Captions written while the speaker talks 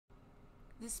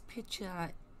This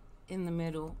picture in the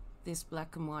middle, this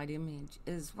black and white image,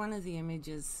 is one of the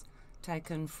images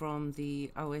taken from the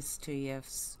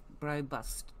OSTF's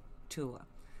Bro-Bust tour.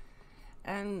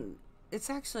 And it's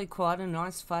actually quite a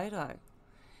nice photo.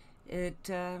 It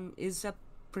is a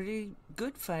pretty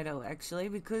good photo, actually,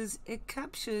 because it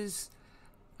captures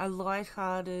a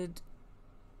light-hearted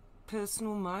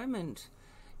personal moment,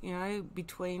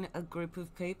 between a group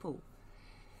of people.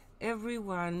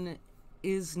 Everyone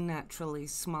is naturally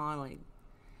smiling.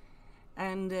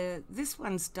 And this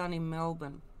one's done in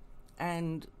Melbourne.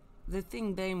 And the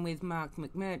thing being with Mark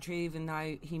McMurtrie, even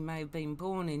though he may have been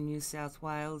born in New South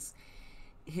Wales,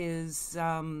 his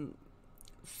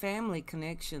family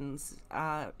connections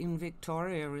are in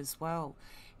Victoria as well.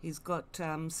 He's got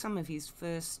some of his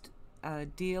first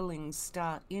dealings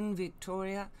start in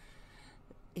Victoria.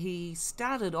 He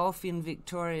started off in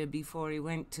Victoria before he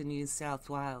went to New South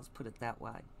Wales, put it that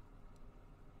way.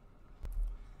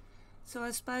 So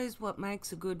I suppose what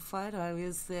makes a good photo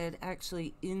is that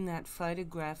actually in that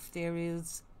photograph there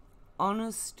is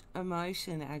honest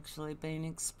emotion actually being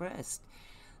expressed.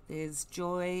 There's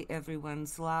joy,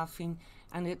 everyone's laughing,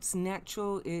 and it's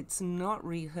natural, it's not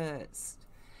rehearsed.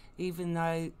 Even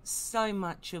though so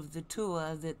much of the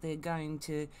tour that they're going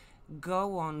to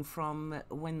go on from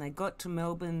when they got to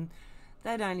Melbourne,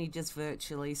 they'd only just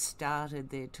virtually started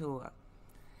their tour.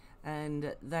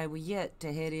 And they were yet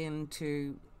to head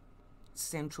into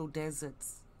central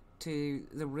deserts, to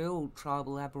the real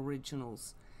tribal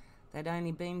Aboriginals. They'd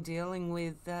only been dealing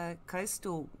with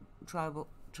coastal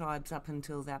tribes up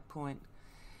until that point.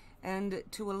 And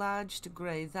to a large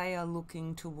degree, they are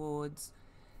looking towards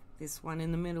this one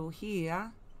in the middle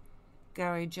here,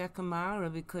 Gary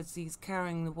Jackamara, because he's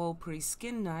carrying the Warlpiri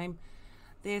skin name.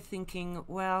 They're thinking,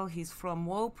 well, he's from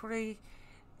Warlpiri,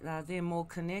 they're more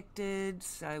connected,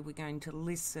 so we're going to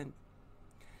listen.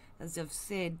 As I've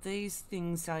said, these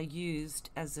things are used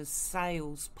as a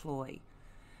sales ploy,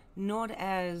 not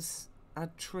as a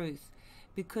truth,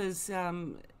 because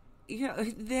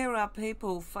there are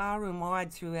people far and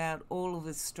wide throughout all of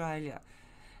Australia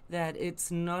that it's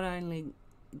not only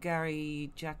Gary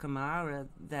Jackamara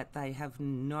that they have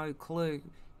no clue.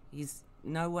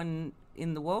 No one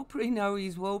in the Warlpiri know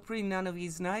he's Warlpiri. None of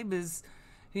his neighbours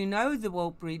who know the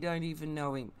Warlpiri don't even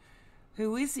know him.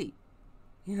 Who is he?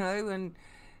 And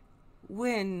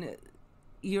when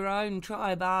your own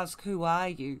tribe asks, who are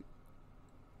you?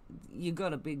 You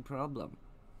got a big problem.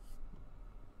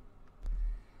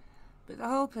 But the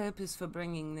whole purpose for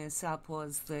bringing this up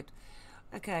was that,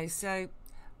 okay, so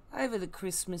over the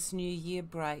Christmas New Year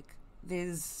break,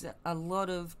 there's a lot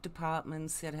of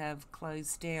departments that have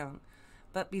closed down.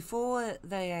 But before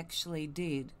they actually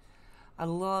did, a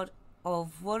lot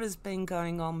of what has been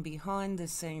going on behind the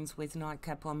scenes with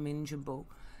Nightcap on Minjabul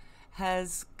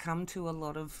has come to a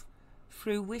lot of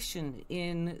fruition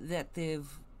in that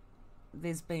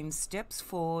there's been steps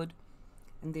forward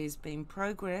and there's been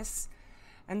progress.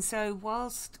 And so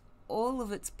whilst all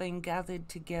of it's been gathered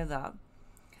together,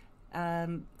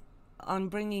 I'm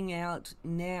bringing out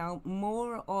now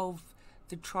more of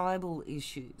the tribal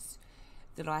issues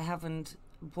that I haven't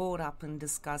brought up and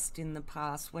discussed in the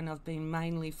past, when I've been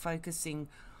mainly focusing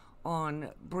on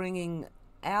bringing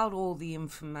out all the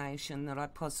information that I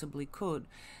possibly could.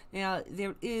 Now,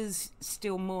 there is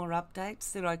still more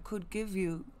updates that I could give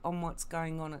you on what's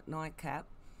going on at Nightcap,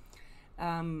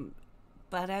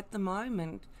 but at the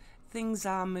moment things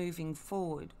are moving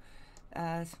forward.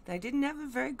 They didn't have a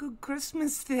very good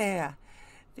Christmas there.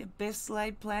 Their best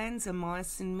laid plans are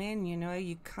mice and men.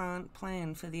 You can't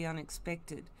plan for the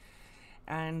unexpected.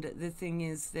 And the thing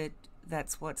is that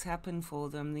that's what's happened for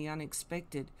them, the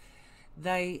unexpected.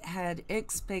 They had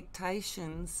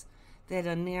expectations that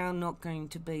are now not going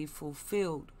to be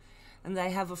fulfilled. And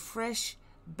they have a fresh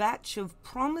batch of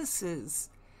promises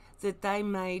that they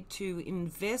made to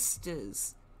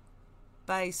investors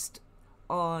based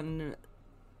on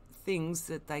things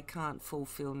that they can't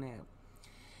fulfill now.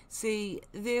 See,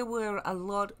 there were a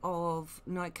lot of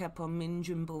Nightcap on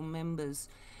Minjabul members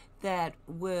that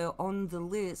were on the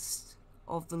list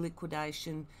of the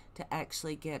liquidation to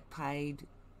actually get paid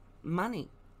money,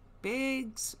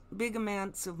 big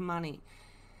amounts of money.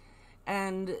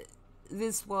 And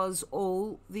this was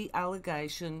all the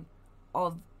allegation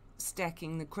of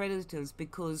stacking the creditors,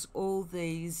 because all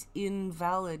these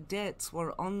invalid debts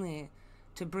were on there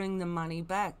to bring the money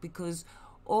back, because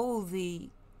all the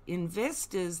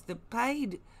investors that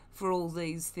paid for all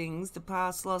these things, the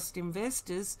past lost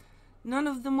investors, none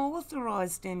of them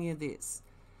authorised any of this.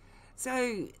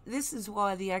 So this is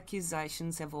why the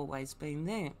accusations have always been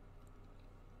there.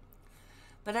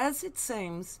 But as it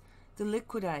seems, the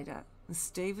liquidator,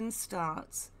 Stephen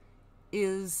Starts,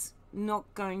 is not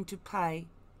going to pay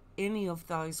any of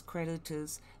those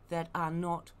creditors that are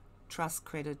not trust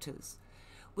creditors,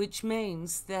 which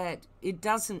means that it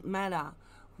doesn't matter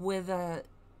whether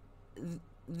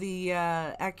the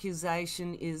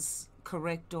accusation is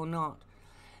correct or not,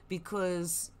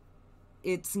 because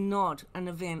it's not an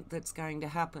event that's going to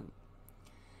happen.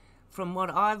 From what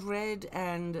I've read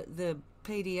and the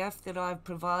PDF that I've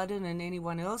provided, and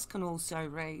anyone else can also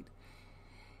read,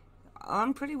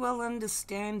 I'm pretty well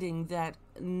understanding that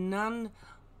none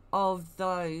of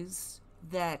those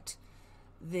that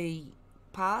the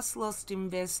past lost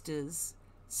investors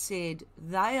said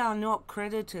they are not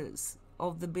creditors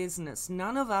of the business.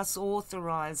 None of us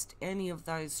authorized any of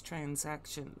those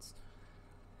transactions.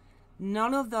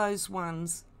 None of those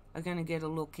ones are going to get a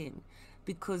look in,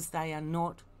 because they are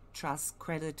not trust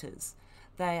creditors.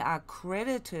 They are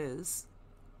creditors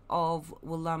of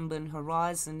Wollumbin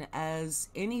Horizon, as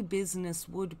any business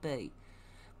would be,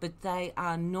 but they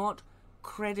are not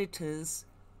creditors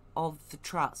of the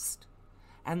trust,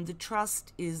 and the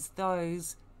trust is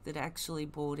those that actually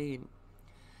bought in.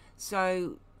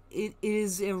 So it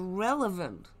is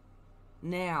irrelevant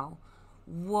now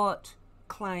what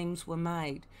claims were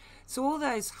made. So all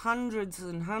those hundreds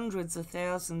and hundreds of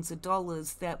thousands of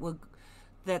dollars that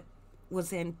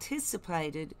was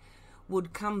anticipated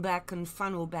would come back and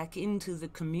funnel back into the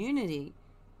community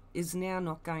is now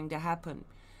not going to happen.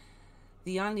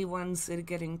 The only ones that are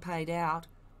getting paid out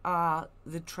are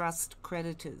the trust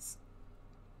creditors.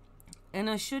 And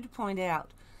I should point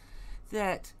out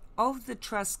that of the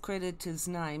trust creditors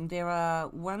named, there are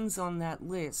ones on that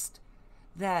list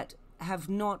that have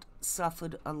not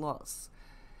suffered a loss.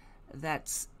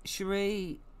 That's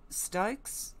Cherie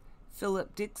Stokes,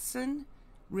 Philip Dixon,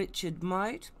 Richard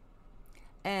Mote,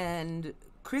 and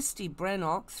Christy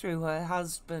Brennock, through her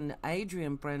husband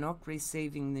Adrian Brennock,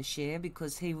 receiving the share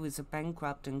because he was a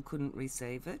bankrupt and couldn't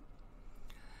receive it.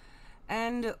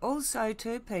 And also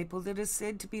 2 people that are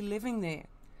said to be living there,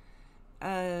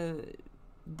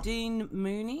 Dean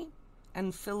Mooney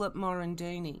and Philip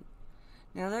Morandini.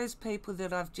 Now those people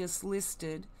that I've just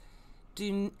listed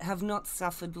have not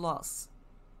suffered loss.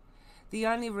 The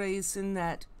only reason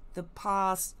that the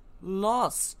past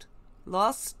lost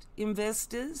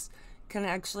investors can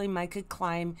actually make a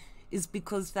claim is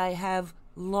because they have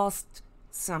lost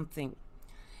something.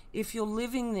 If you're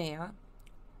living there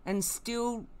and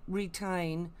still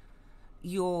retain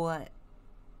your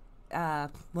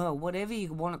whatever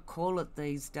you want to call it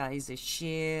these days, a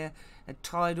share, a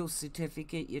title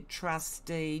certificate, your trust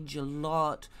deed, your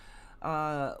lot,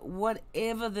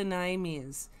 whatever the name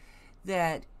is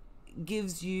that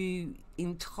gives you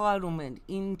entitlement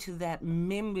into that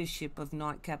membership of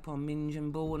Nightcap on Minge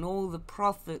and Bull and all the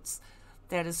profits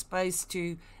that are supposed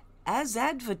to, as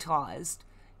advertised,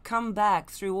 come back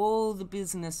through all the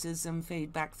businesses and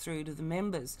feed back through to the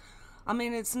members. I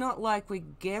mean, it's not like we're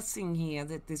guessing here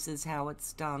that this is how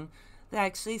it's done. They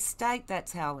actually state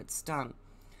that's how it's done.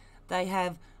 They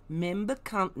have member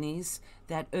companies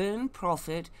that earn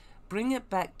profit, bring it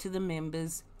back to the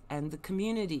members and the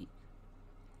community.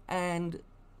 And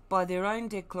by their own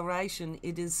declaration,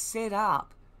 it is set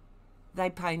up. They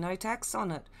pay no tax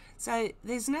on it. So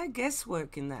there's no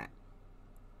guesswork in that.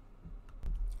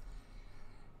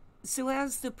 So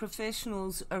as the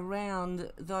professionals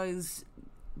around those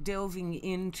delving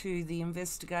into the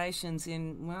investigations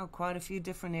in, well, quite a few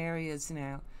different areas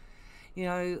now, you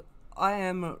know, I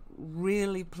am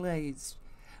really pleased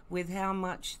with how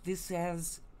much this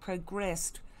has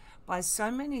progressed by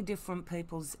so many different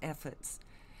people's efforts.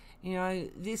 You know,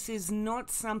 this is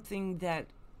not something that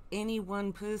any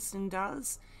one person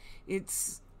does.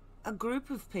 It's a group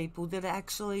of people that are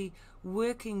actually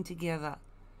working together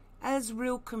as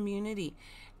real community.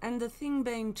 And the thing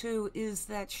being too is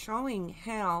that showing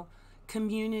how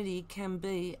community can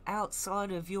be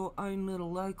outside of your own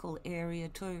little local area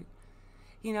too.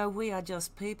 You know, we are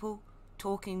just people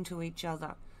talking to each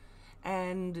other.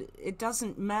 And it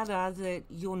doesn't matter that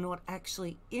you're not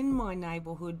actually in my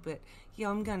neighborhood, but yeah,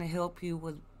 I'm going to help you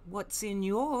with what's in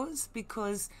yours,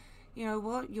 because you know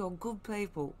what, you're good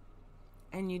people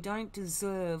and you don't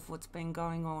deserve what's been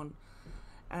going on.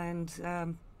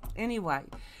 And anyway,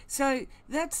 so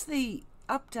that's the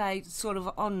update sort of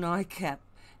on Nightcap,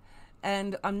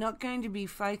 and I'm not going to be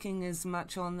focusing as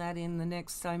much on that in the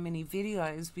next so many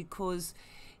videos, because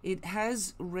it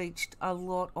has reached a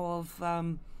lot of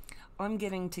I'm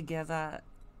getting together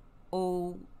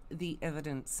all the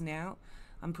evidence now.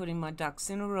 I'm putting my ducks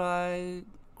in a row,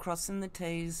 crossing the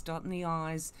T's, dotting the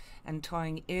I's, and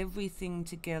tying everything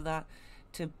together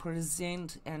to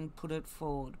present and put it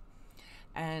forward.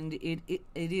 and it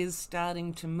is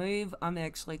starting to move. I'm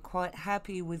actually quite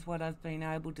happy with what I've been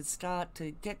able to start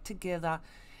to get together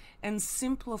and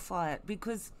simplify it,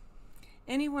 because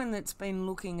anyone that's been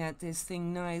looking at this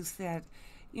thing knows that,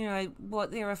 you know,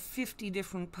 there are 50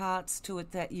 different parts to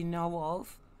it that you know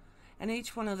of, and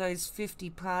each one of those 50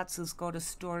 parts has got a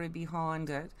story behind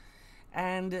it,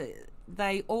 and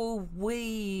they all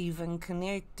weave and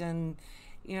connect, and,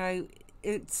 you know,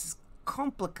 it's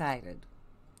complicated.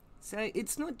 So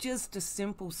it's not just a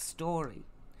simple story,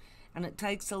 and it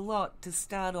takes a lot to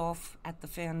start off at the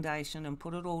foundation and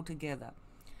put it all together.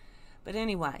 But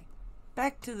anyway,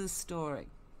 back to the story.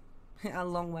 A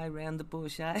long way round the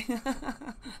bush, eh?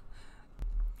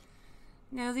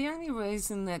 Now, the only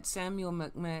reason that Samuel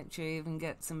McMurtrie even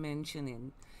gets a mention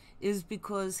in is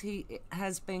because he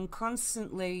has been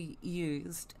constantly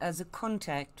used as a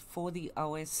contact for the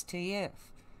OSTF.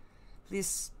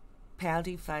 This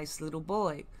pouty-faced little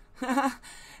boy.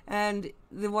 And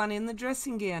the one in the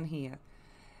dressing gown here,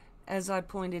 as I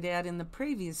pointed out in the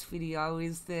previous video,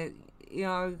 is that, you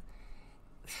know,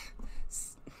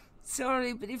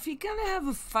 sorry, but if you're going to have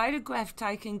a photograph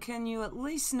taken, can you at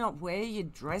least not wear your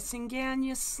dressing gown,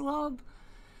 you slob?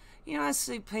 You know, I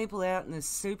see people out in the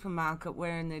supermarket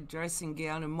wearing their dressing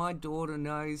gown, and my daughter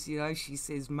knows, you know, she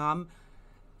says, "Mum,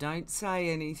 don't say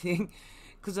anything,"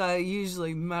 because I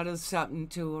usually mutter something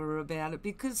to her about it,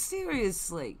 because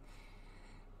seriously,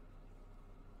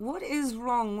 what is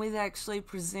wrong with actually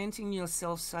presenting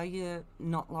yourself so you're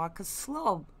not like a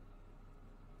slob?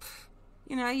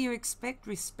 You know, you expect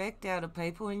respect out of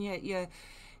people, and yet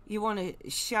you want to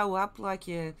show up like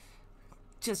you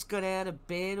just got out of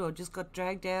bed or just got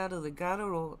dragged out of the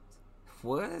gutter or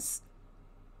worse.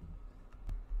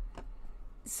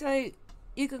 So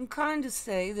you can kind of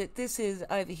see that this is,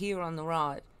 over here on the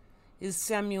right, is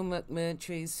Samuel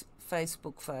McMurtrie's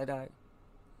Facebook photo.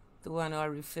 The one I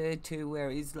referred to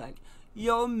where he's like,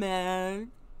 "Yo,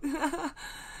 man."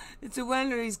 It's a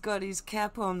wonder he's got his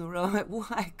cap on the right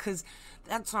way, because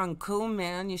that's uncool,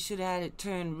 man. You should have had it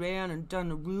turned round and done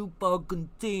a real bugging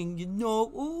thing, you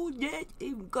know. Oh, yeah,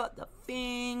 even got the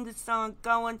finger song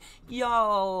going.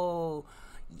 Yo,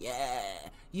 yeah,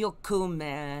 you're cool,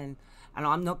 man. And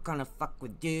I'm not going to fuck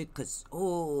with you because,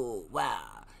 oh,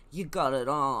 wow, you got it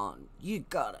on. You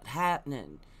got it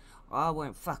happening. I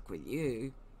won't fuck with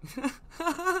you.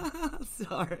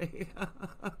 Sorry.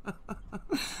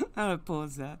 I'll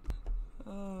pause that.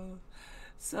 Oh,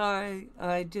 sorry.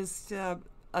 I just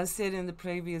I said in the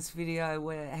previous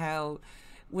video how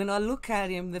when I look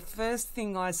at him, the first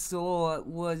thing I saw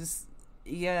was,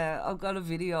 yeah, I've got a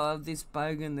video of this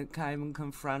bogan that came and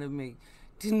confronted me.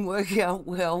 Didn't work out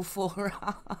well for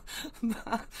her.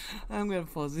 But I'm going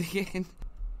to pause again.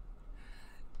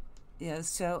 Yeah,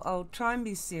 so I'll try and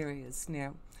be serious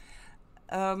now.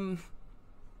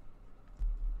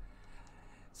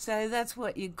 So that's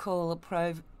what you'd call a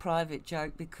private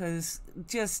joke, because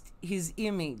just his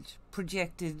image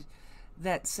projected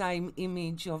that same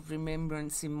image of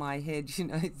remembrance in my head, you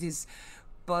know, this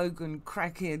bogan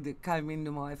crackhead that came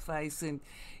into my face, and,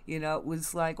 you know, it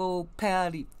was like all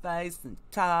pouty face and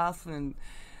tough, and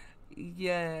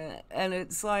yeah, and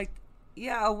it's like,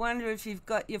 yeah, I wonder if you've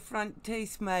got your front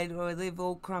teeth, mate, or they've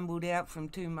all crumbled out from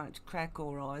too much crack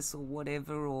or ice or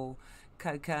whatever, or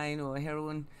cocaine or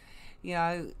heroin, you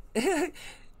know,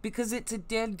 because it's a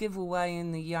dead giveaway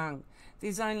in the young.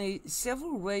 There's only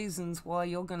several reasons why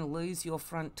you're going to lose your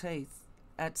front teeth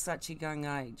at such a young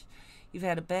age. You've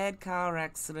had a bad car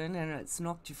accident and it's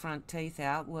knocked your front teeth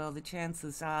out. Well, the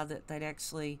chances are that they'd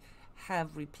actually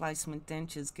have replacement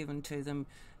dentures given to them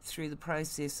through the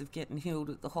process of getting healed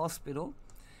at the hospital.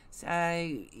 So,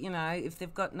 you know, if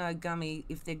they've got no gummy,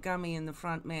 if they're gummy in the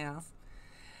front mouth,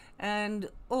 and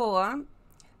or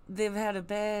they've had a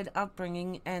bad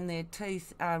upbringing and their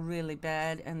teeth are really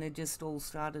bad and they're just all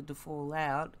started to fall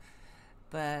out.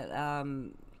 But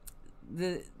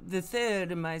the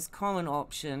third and most common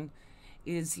option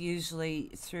is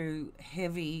usually through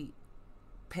heavy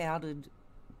powdered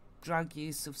drug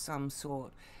use of some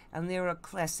sort, and there are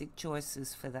classic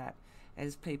choices for that,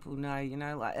 as people know. You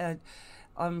know, like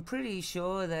I'm pretty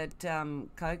sure that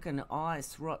coke and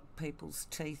ice rot people's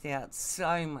teeth out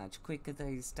so much quicker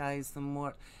these days than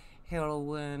what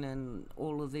heroin and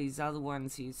all of these other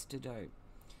ones used to do.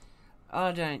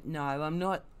 I don't know. I'm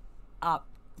not up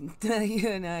to,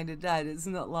 you know, to date. It's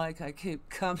not like I keep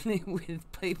company with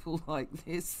people like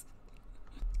this.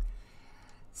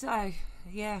 So,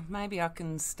 yeah, maybe I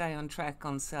can stay on track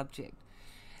on subject.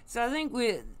 So I think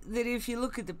that if you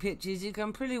look at the pictures, you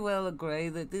can pretty well agree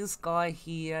that this guy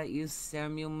here is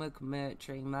Samuel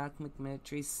McMurtrie, Mark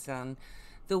McMurtrie's son.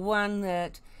 The one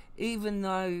that, even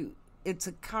though it's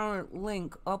a current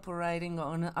link operating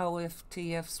on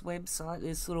OSTF's website.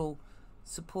 This little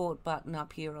support button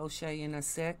up here, I'll show you in a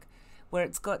sec, where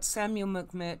it's got Samuel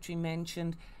McMurtrie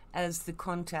mentioned as the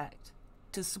contact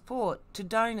to support, to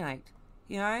donate,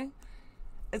 you know?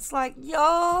 It's like,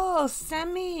 yo,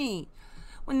 Sammy,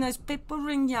 when those people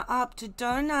ring you up to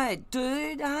donate,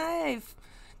 dude, hey,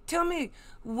 tell me,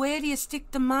 where do you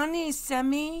stick the money,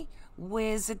 Sammy?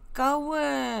 Where's it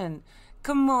going?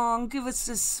 Come on, give us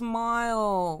a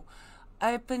smile.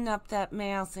 Open up that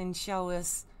mouth and show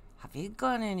us, have you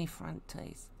got any front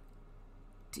teeth?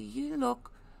 Do you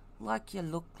look like you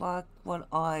look like what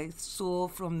I saw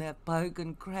from that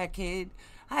bogan crackhead?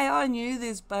 Hey, I knew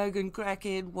this bogan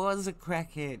crackhead was a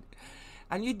crackhead.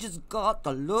 And you just got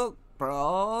the look,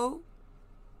 bro.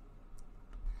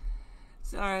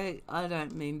 Sorry, I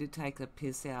don't mean to take the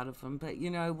piss out of them, but you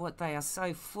know what? They are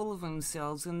so full of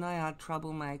themselves and they are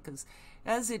troublemakers.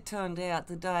 As it turned out,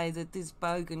 the day that this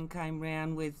bogan came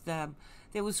round with,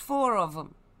 there was 4 of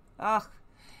them.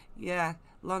 Yeah,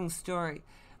 long story.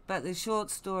 But the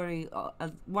short story,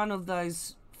 one of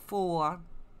those 4,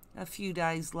 a few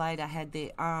days later, had their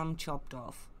arm chopped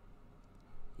off.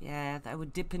 Yeah, they were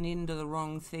dipping into the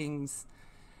wrong things,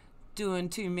 doing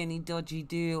too many dodgy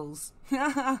deals.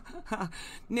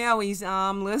 Now he's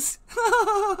armless.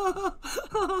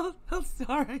 I'm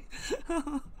sorry.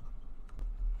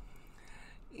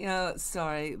 You know,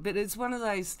 sorry, but it's one of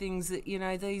those things that, you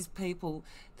know, these people,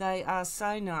 they are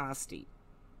so nasty.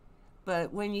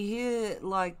 But when you hear,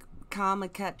 like, karma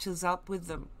catches up with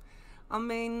them, I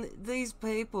mean, these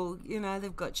people, you know,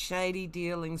 they've got shady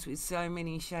dealings with so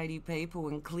many shady people,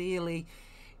 and clearly,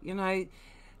 you know,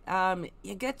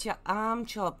 you get your arm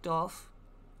chopped off.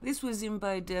 This was in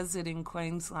Bow Desert in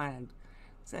Queensland.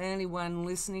 So anyone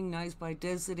listening knows Bow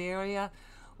Desert area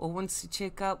or wants to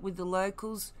check up with the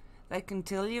locals, they can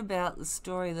tell you about the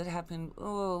story that happened,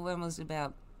 when was it,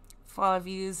 about 5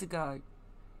 years ago?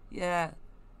 Yeah,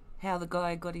 how the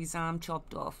guy got his arm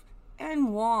chopped off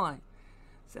and why.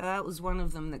 So that was one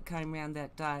of them that came round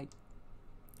that day.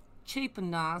 Cheap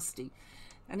and nasty.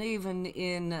 And even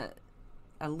in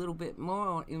a little bit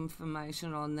more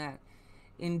information on that,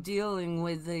 in dealing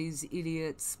with these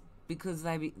idiots, because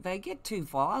they get too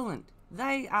violent.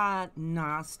 They are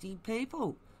nasty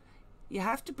people. You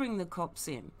have to bring the cops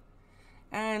in.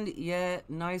 And yeah,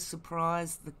 no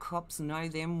surprise, the cops know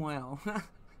them well.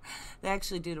 They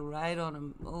actually did a raid on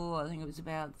them. I think it was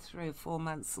about 3 or 4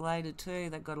 months later too.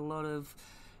 They got a lot of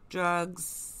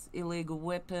drugs, illegal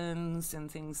weapons and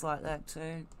things like that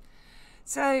too.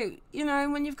 So, you know,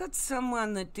 when you've got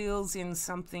someone that deals in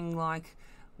something like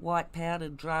white powder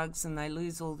drugs and they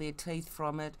lose all their teeth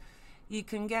from it, you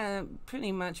can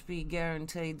pretty much be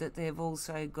guaranteed that they've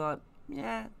also got,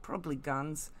 probably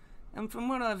guns. And from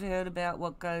what I've heard about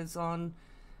what goes on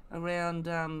around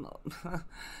the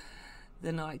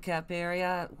nightcap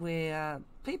area, where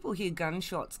people hear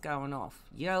gunshots going off,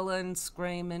 yelling,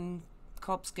 screaming,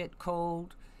 cops get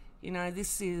called. You know,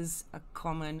 this is a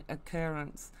common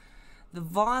occurrence. The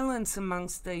violence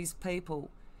amongst these people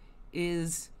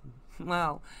is,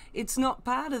 well, it's not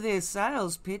part of their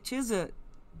sales pitch, is it?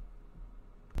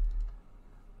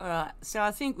 Alright, so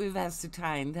I think we've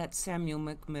ascertained that Samuel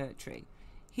McMurtrie.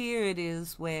 Here it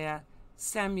is where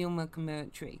Samuel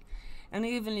McMurtrie, and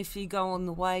even if you go on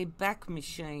the way back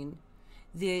machine,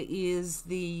 there is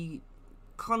the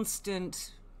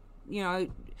constant, you know,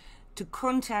 to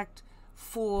contact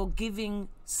for giving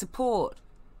support.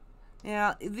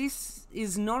 Now, this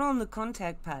is not on the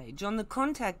contact page. On the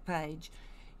contact page,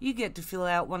 you get to fill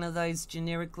out one of those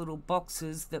generic little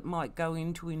boxes that might go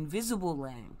into invisible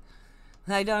land.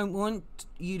 They don't want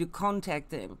you to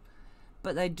contact them,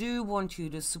 but they do want you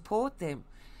to support them.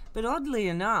 But oddly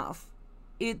enough,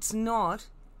 it's not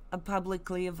a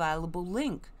publicly available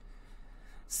link.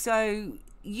 So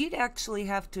you'd actually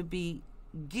have to be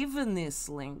given this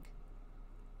link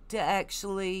to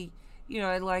actually, you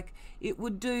know, like it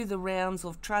would do the rounds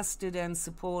of trusted and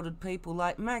supported people.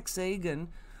 Like Max Egan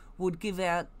would give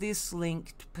out this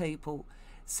link to people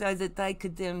so that they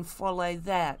could then follow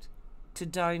that to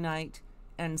donate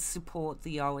and support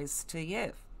the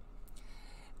OSTF.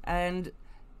 And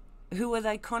who are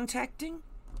they contacting?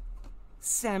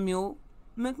 Samuel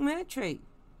McMurtrie,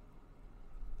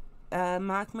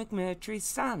 Mark McMurtrie's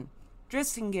son,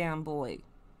 dressing gown boy.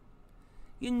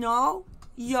 You know,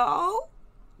 yo.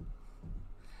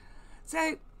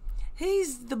 So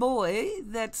he's the boy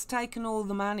that's taken all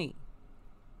the money.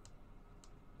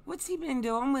 What's he been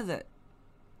doing with it?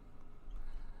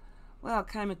 Well,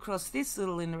 I came across this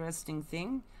little interesting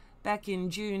thing back in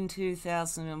June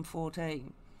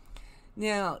 2014.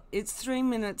 Now, it's 3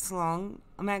 minutes long.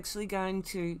 I'm actually going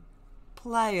to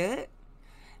play it,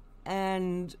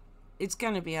 and it's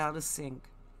going to be out of sync.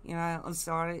 You know, I'm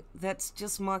sorry, that's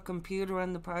just my computer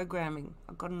and the programming.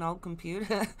 I've got an old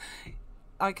computer.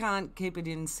 I can't keep it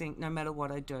in sync no matter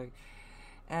what I do.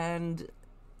 And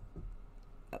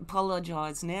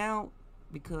apologise now,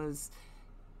 because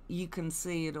you can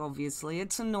see it, obviously.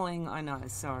 It's annoying, I know,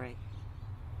 sorry.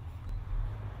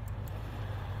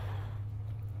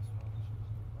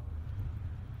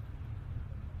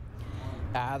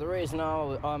 The reason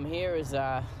I'm here is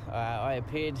I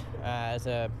appeared as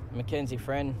a Mackenzie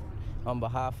friend on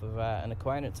behalf of an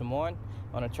acquaintance of mine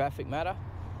on a traffic matter.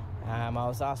 I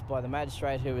was asked by the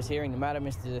magistrate who was hearing the matter,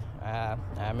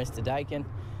 Mr. Dakin,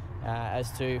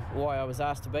 as to why I was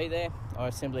asked to be there. I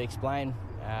simply explained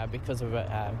because of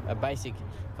a basic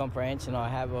comprehension I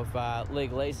have of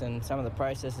legalese and some of the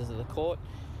processes of the court.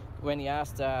 When he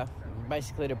asked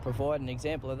basically to provide an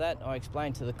example of that, I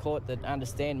explained to the court that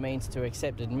understand means to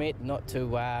accept, admit, not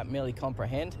to merely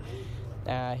comprehend.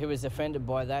 He was offended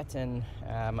by that and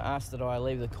asked that I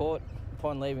leave the court.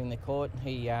 Upon leaving the court,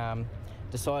 he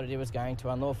decided he was going to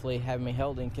unlawfully have me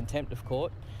held in contempt of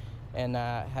court, and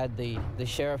had the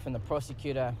sheriff and the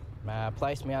prosecutor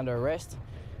place me under arrest,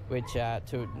 which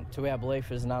to our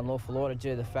belief is an unlawful order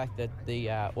due to the fact that the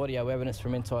audio evidence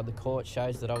from inside the court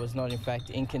shows that I was not in fact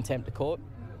in contempt of court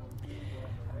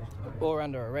or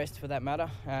under arrest for that matter.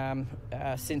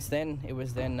 Since then, it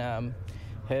was then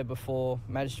heard before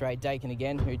Magistrate Dakin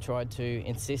again, who tried to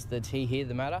insist that he hear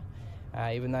the matter,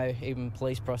 even though even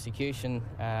police prosecution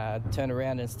turned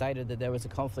around and stated that there was a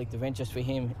conflict of interest for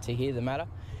him to hear the matter.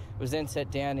 It was then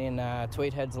set down in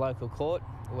Tweed Heads local court,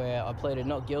 where I pleaded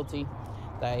not guilty.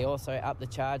 They also upped the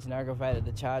charge and aggravated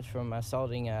the charge from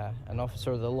assaulting an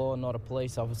officer of the law, not a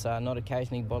police officer, not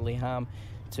occasioning bodily harm,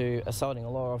 to assaulting a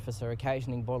law officer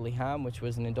occasioning bodily harm, which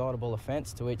was an indictable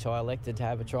offence, to which I elected to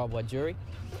have a trial by jury.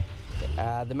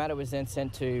 The matter was then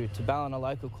sent to Ballina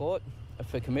local court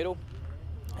for committal.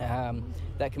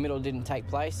 That committal didn't take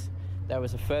place. There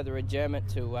was a further adjournment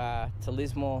to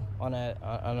Lismore on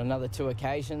another 2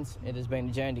 occasions. It has been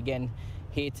adjourned again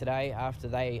here today after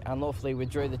they unlawfully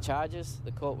withdrew the charges.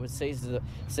 The court was seized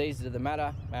of the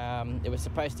matter. It was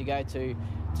supposed to go to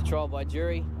trial by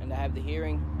jury and to have the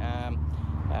hearing.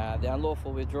 The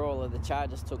unlawful withdrawal of the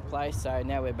charges took place, so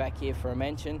now we're back here for a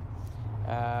mention.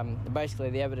 Basically,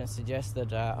 the evidence suggests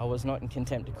that I was not in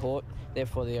contempt of court,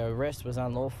 therefore the arrest was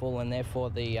unlawful, and therefore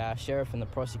the sheriff and the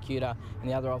prosecutor and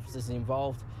the other officers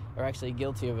involved are actually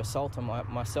guilty of assault on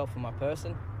myself and my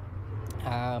person.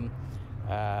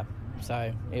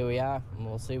 So here we are, and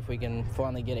we'll see if we can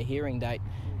finally get a hearing date.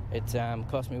 It's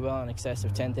cost me well in excess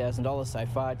of $10,000 so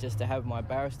far just to have my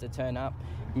barrister turn up,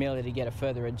 merely to get a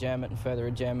further adjournment and further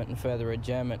adjournment and further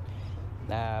adjournment.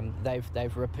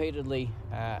 They've repeatedly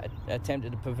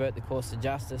attempted to pervert the course of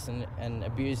justice and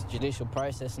abuse the judicial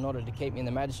process in order to keep me in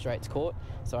the magistrate's court,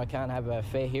 so I can't have a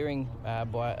fair hearing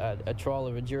by a trial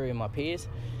of a jury of my peers.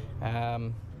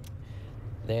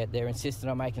 They're insistent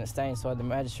on making it stay inside the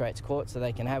magistrate's court so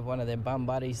they can have one of their bum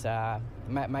buddies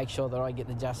make sure that I get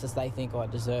the justice they think I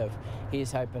deserve.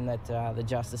 Here's hoping that the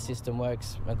justice system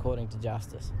works according to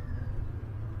justice.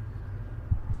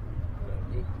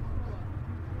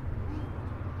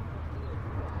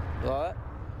 Right.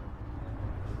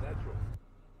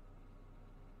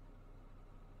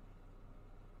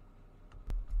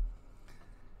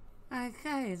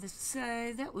 Okay,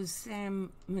 so that was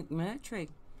Sam McMurtrie.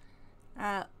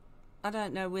 I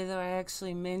don't know whether I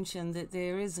actually mentioned that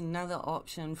there is another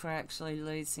option for actually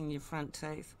losing your front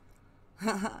teeth.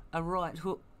 A right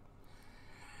hook.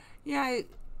 Yeah,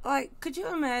 like, could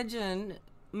you imagine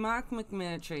Mark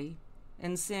McMurtrie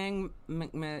and Sam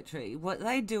McMurtrie, what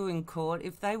they do in court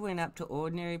if they went up to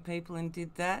ordinary people and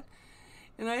did that?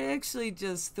 And I actually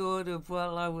just thought of,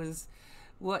 while I was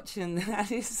watching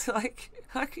that, it's like,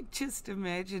 I could just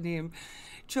imagine him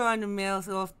trying to mouth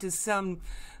off to some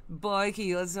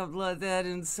bikie or something like that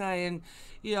and saying,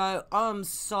 you know, I'm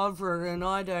sovereign and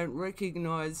I don't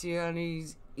recognise you, and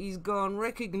he's gone,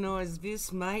 recognise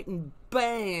this, mate, and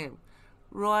bam,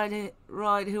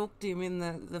 right hooked him in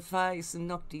the face and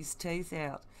knocked his teeth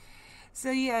out.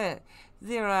 So yeah,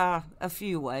 there are a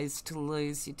few ways to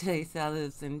lose your teeth other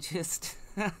than just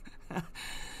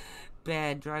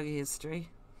bad drug history.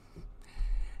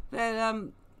 But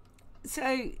so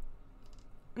I'm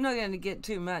not going to get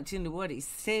too much into what he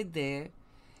said there.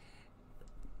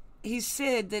 He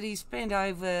said that he spent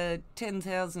over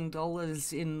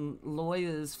 $10,000 in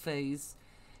lawyers' fees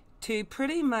to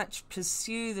pretty much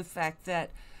pursue the fact that,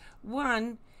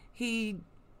 one, he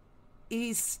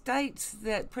states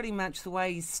that pretty much the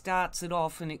way he starts it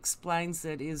off and explains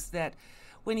it is that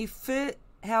when he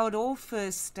how it all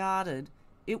first started,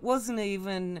 it wasn't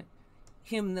even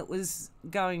him that was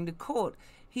going to court.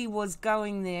 He was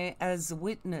going there as a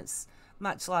witness,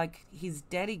 much like his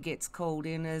daddy gets called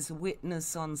in as a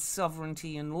witness on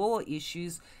sovereignty and law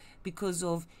issues because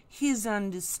of his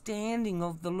understanding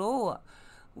of the law.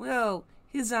 Well,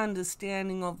 his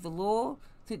understanding of the law,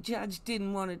 the judge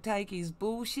didn't want to take his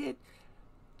bullshit,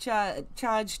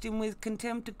 charged him with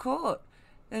contempt of court.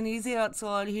 And he's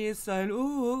outside here saying,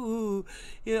 oh,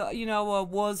 yeah, I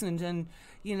wasn't, and,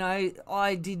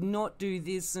 I did not do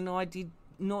this and I did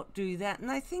not do that.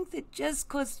 And I think that just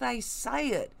because they say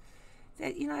it,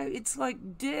 that, it's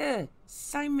like, duh,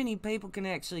 so many people can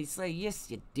actually say, yes,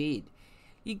 you did.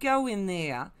 You go in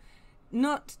there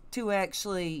not to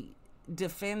actually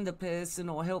defend the person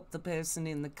or help the person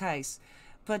in the case,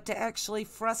 but to actually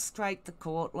frustrate the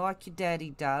court like your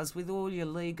daddy does with all your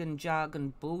legal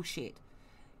jargon bullshit.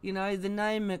 The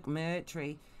name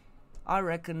McMurtrie, I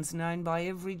reckon's known by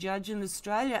every judge in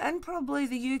Australia and probably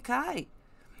the UK.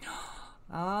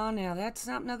 Oh, now that's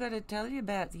something I've got to tell you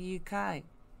about the UK.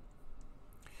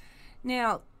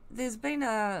 Now, there's been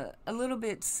a little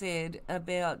bit said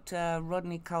about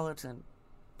Rodney Culleton.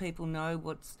 People know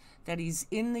that he's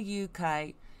in the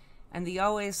UK, and the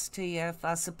OSTF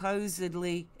are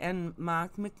supposedly, and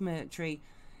Mark McMurtrie,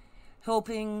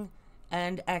 helping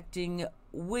and acting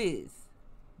with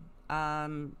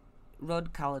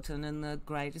Rod Culleton and the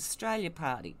Great Australia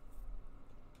Party.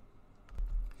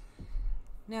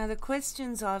 Now, the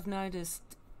questions I've noticed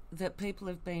that people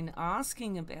have been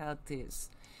asking about this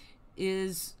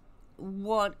is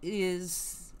what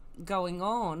is going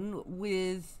on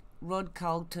with Rod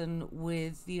Culleton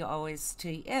with the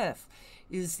OSTF.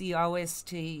 Is the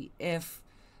OSTF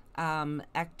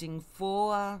acting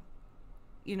for,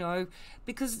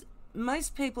 because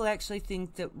most people actually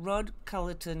think that Rod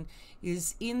Culleton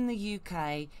is in the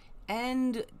UK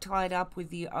and tied up with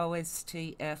the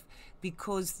OSTF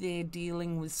because they're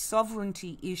dealing with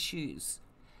sovereignty issues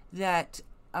that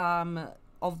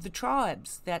of the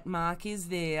tribes, that Mark is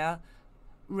there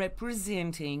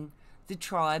representing the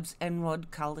tribes and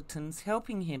Rod Culleton's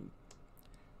helping him.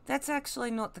 That's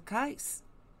actually not the case.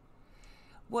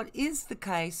 What is the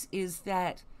case is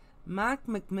that Mark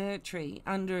McMurtrie,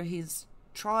 under his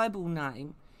tribal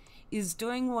name, is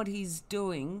doing what he's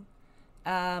doing,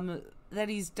 that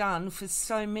he's done for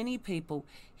so many people.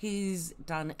 He's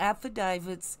done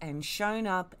affidavits and shown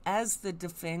up as the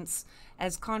defence,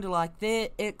 as kind of like their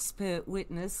expert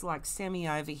witness, like Sammy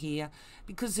over here,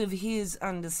 because of his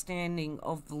understanding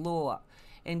of the law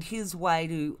and his way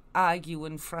to argue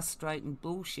and frustrate and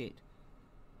bullshit.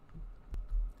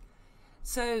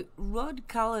 So Rod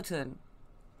Culleton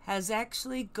has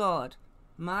actually got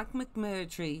Mark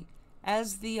McMurtrie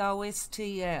as the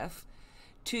OSTF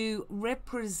to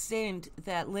represent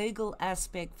that legal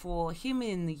aspect for him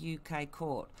in the UK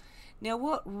court. Now,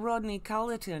 what Rodney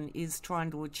Culleton is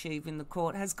trying to achieve in the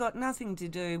court has got nothing to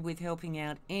do with helping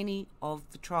out any of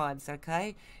the tribes,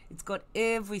 okay? It's got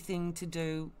everything to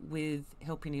do with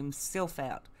helping himself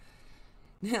out.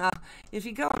 Now, if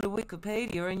you go onto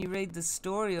Wikipedia and you read the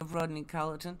story of Rodney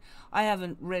Culleton, I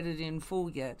haven't read it in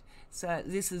full yet, so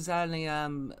this is only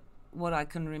what I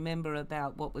can remember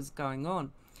about what was going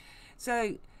on.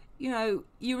 So,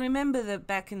 you remember that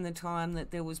back in the time that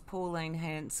there was Pauline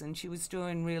Hanson, she was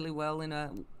doing really well in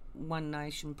a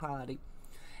OneNation party.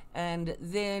 And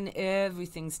then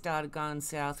everything started going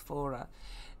south for her.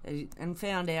 And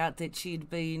found out that she'd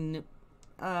been,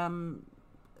 there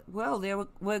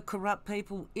were corrupt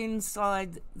people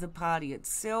inside the party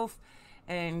itself.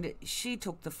 And she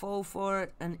took the fall for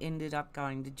it and ended up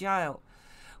going to jail.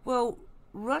 Well,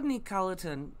 Rodney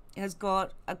Culleton has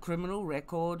got a criminal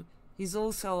record. He's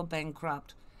also a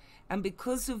bankrupt, and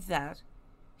because of that,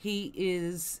 he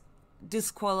is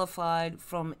disqualified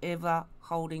from ever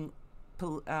holding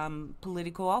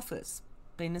political office,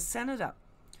 being a senator.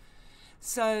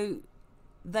 So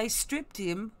they stripped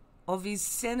him of his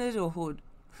senatorhood,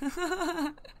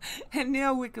 and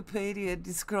now Wikipedia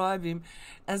describe him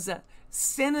as a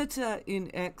senator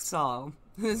in exile.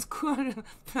 It's quite a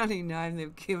funny name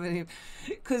they've given him,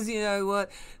 because you know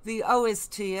what, the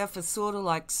OSTF are sort of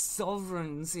like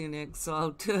sovereigns in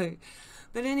exile too.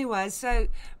 But anyway, so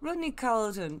Rodney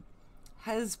Culleton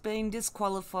has been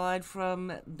disqualified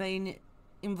from being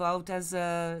involved as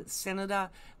a senator,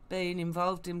 being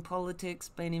involved in politics,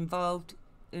 being involved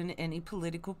in any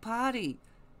political party,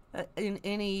 in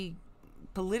any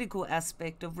political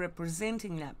aspect of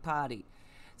representing that party.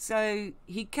 So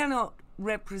he cannot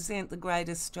represent the Great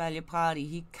Australia Party.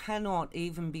 He cannot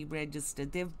even be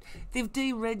registered. They've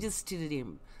deregistered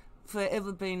him for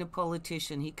ever being a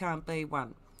politician. He can't be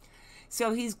one.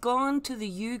 So he's gone to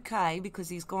the UK because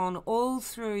he's gone all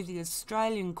through the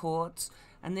Australian courts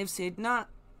and they've said, no,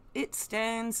 it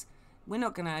stands. We're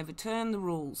not going to overturn the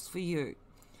rules for you.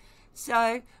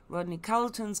 So Rodney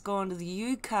Culleton's gone to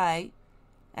the UK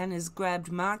and has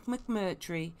grabbed Mark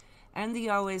McMurtrie and the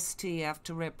OSTF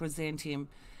to represent him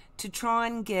to try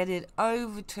and get it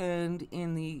overturned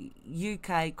in the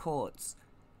UK courts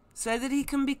so that he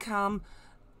can become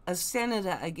a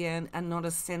senator again and not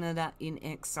a senator in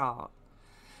exile.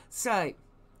 So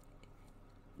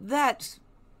that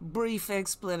brief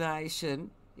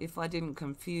explanation, if I didn't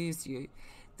confuse you,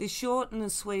 the short and the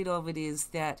sweet of it is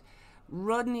that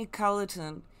Rodney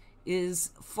Culleton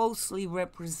is falsely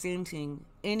representing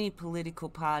any political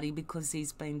party because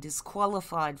he's been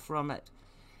disqualified from it.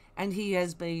 And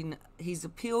he's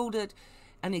appealed it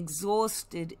and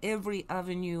exhausted every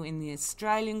avenue in the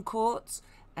Australian courts,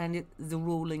 and the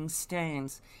ruling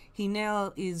stands. He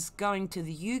now is going to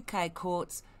the UK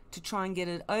courts to try and get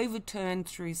it overturned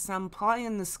through some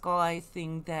pie-in-the-sky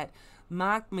thing that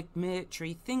Mark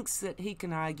McMurtrie thinks that he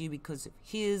can argue because of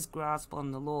his grasp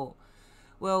on the law.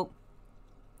 Well,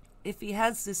 if he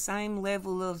has the same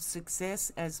level of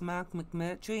success as Mark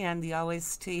McMurtrie and the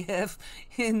OSTF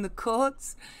in the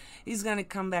courts, he's going to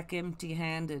come back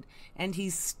empty-handed, and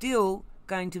he's still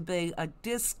going to be a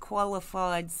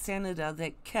disqualified senator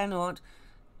that cannot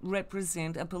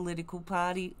represent a political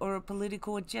party or a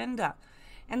political agenda.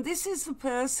 And this is the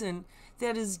person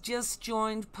that has just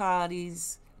joined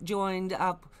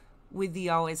up with the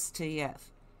OSTF.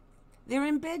 They're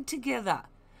in bed together.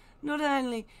 Not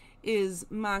only is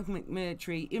Mark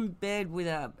McMurtrie in bed with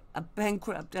a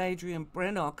bankrupt Adrian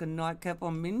Brennock and Nightcap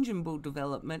on Minjimble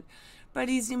development, but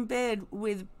he's in bed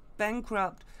with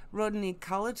bankrupt Rodney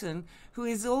Culleton, who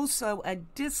is also a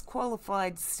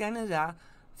disqualified senator,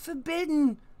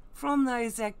 forbidden from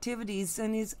those activities,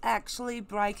 and is actually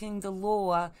breaking the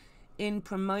law in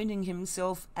promoting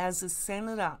himself as a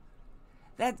senator.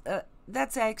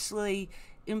 That's actually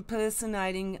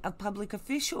impersonating a public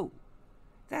official.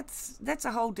 That's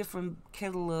a whole different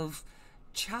kettle of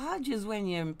charges when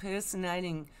you're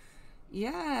impersonating,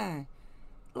 and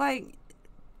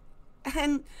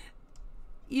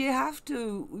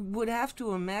you would have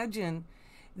to imagine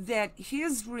that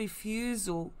his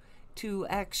refusal to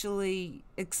actually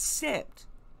accept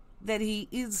that he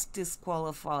is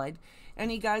disqualified,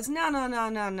 and he goes, no,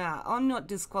 I'm not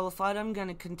disqualified, I'm going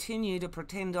to continue to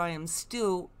pretend I am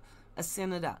still a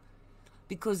senator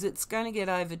because it's going to get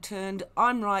overturned.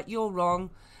 I'm right, you're wrong.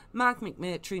 Mark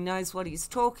McMurtrie knows what he's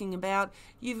talking about.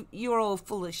 You're all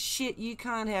full of shit. You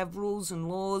can't have rules and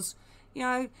laws.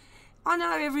 I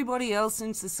know everybody else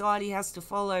in society has to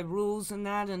follow rules and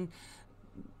that,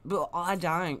 but I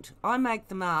don't. I make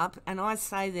them up and I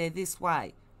say they're this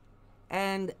way.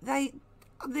 And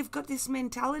they've got this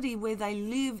mentality where they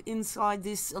live inside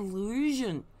this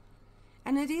illusion.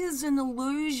 And it is an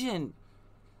illusion.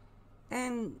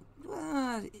 And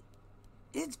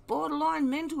it's borderline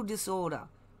mental disorder.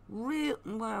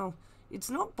 Well, it's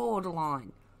not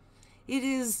borderline. It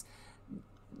is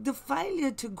the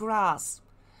failure to grasp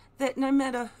that no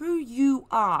matter who you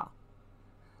are,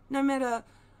 no matter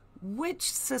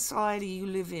which society you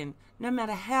live in, no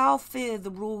matter how fair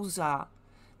the rules are,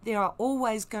 there are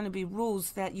always going to be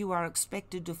rules that you are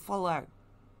expected to follow.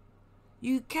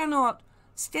 You cannot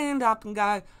stand up and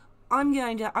go, I'm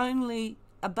going to only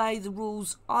obey the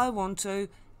rules I want to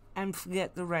and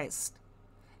forget the rest.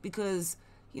 Because,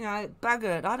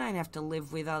 bugger it, I don't have to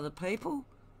live with other people.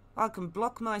 I can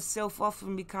block myself off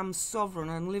and become sovereign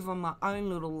and live on my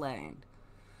own little land.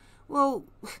 Well,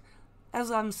 as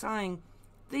I'm saying,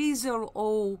 these are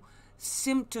all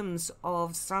symptoms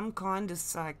of some kind of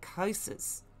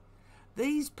psychosis.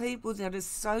 These people that are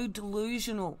so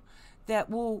delusional that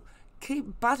will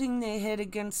keep butting their head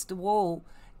against the wall,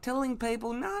 telling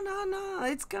people, no,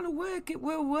 it's going to work, it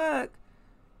will work.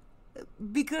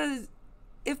 Because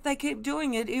if they keep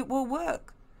doing it, it will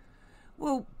work.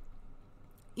 Well,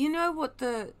 you know what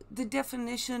the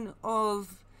definition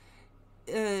of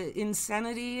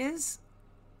insanity is?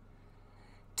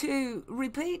 To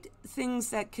repeat things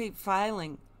that keep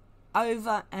failing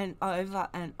over and over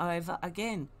and over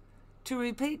again. To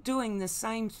repeat doing the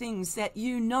same things that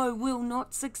you know will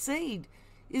not succeed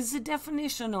is the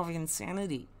definition of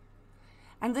insanity.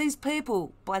 And these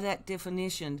people, by that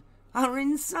definition, are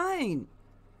insane.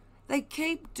 They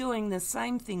keep doing the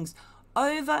same things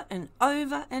over and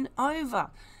over and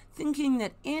over, thinking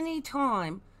that any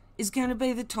time is going to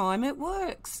be the time it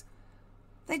works.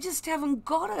 They just haven't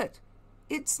got it.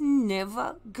 It's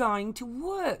never going to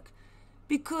work,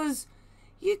 because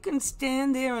you can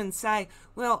stand there and say,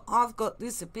 well, I've got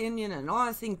this opinion and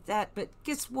I think that, but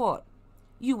guess what?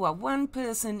 You are one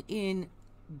person in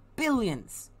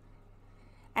billions.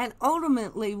 And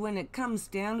ultimately, when it comes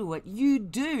down to it, you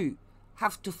do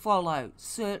have to follow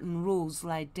certain rules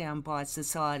laid down by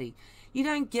society. You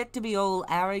don't get to be all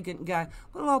arrogant and go,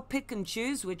 well, I'll pick and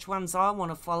choose which ones I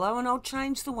want to follow and I'll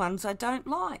change the ones I don't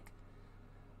like.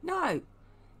 No,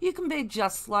 you can be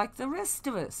just like the rest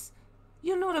of us.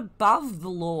 You're not above the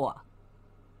law.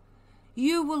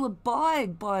 You will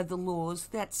abide by the laws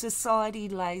that society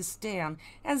lays down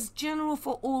as general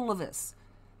for all of us,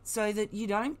 so that you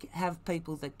don't have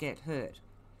people that get hurt.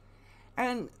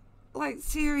 And, like,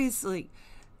 seriously,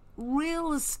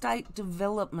 real estate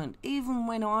development, even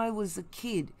when I was a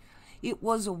kid, it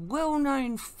was a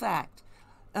well-known fact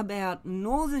about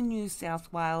northern New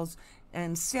South Wales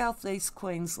and southeast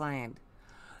Queensland.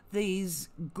 These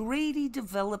greedy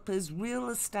developers, real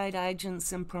estate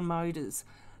agents and promoters,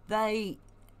 the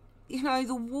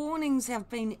warnings have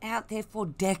been out there for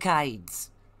decades.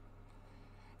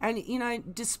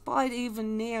 And, despite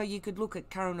even now, you could look at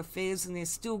current affairs and they're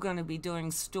still going to be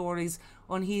doing stories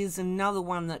on here's another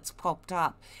one that's popped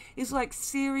up. It's like,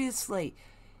 seriously,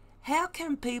 how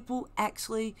can people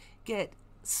actually get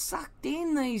sucked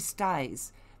in these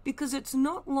days? Because it's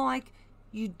not like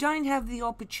you don't have the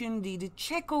opportunity to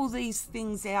check all these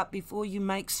things out before you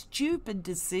make stupid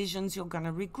decisions you're going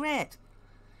to regret.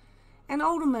 And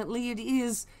ultimately it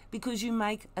is because you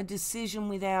make a decision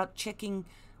without checking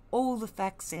all the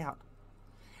facts out.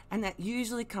 And that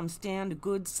usually comes down to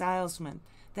good salesmen.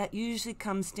 That usually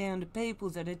comes down to people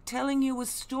that are telling you a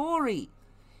story.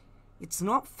 It's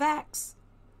not facts.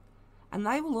 And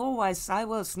they will always say,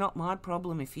 well, it's not my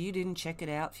problem if you didn't check it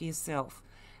out for yourself.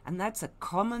 And that's a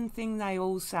common thing they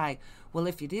all say. Well,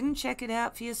 if you didn't check it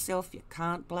out for yourself, you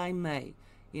can't blame me.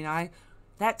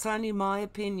 That's only my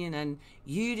opinion and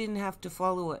you didn't have to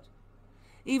follow it.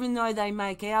 Even though they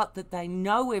make out that they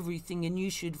know everything and you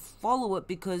should follow it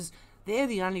because they're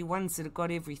the only ones that have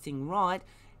got everything right,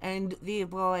 and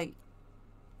thereby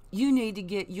you need to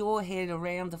get your head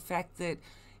around the fact that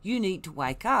you need to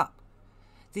wake up.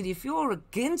 That if you're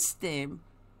against them,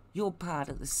 you're part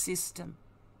of the system.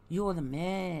 You're the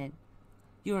man.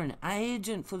 You're an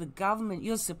agent for the government.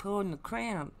 You're supporting the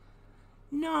Crown.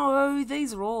 No,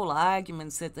 these are all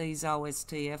arguments that these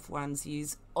OSTF ones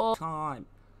use all the time.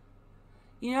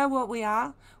 You know what we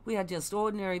are? We are just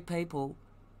ordinary people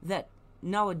that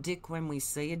know a dick when we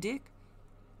see a dick.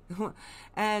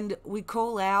 And we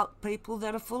call out people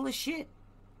that are full of shit.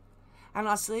 And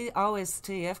I see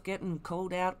OSTF getting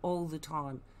called out all the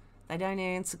time. They don't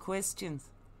answer questions.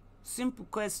 Simple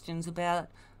questions about,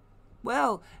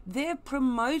 well, they're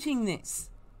promoting this.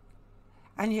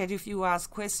 And yet if you ask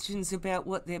questions about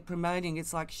what they're promoting,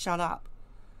 it's like, shut up.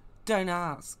 Don't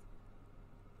ask.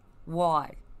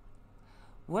 Why?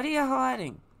 What are you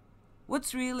hiding?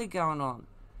 What's really going on?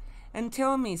 And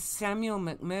tell me, Samuel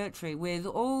McMurtrie, with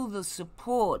all the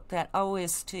support that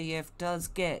OSTF does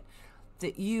get,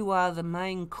 that you are the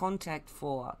main contact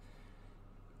for.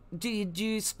 Do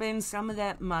you spend some of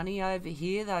that money over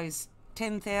here, those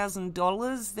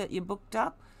 $10,000 that you booked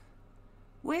up?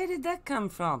 Where did that come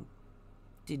from?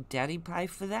 Did Daddy pay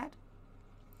for that?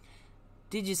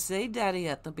 Did you see Daddy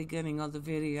at the beginning of the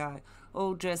video?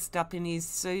 All dressed up in his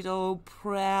suit, all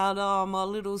proud. Oh, my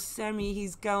little Sammy,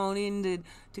 he's going in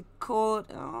to court.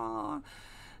 Oh,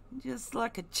 just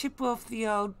like a chip off the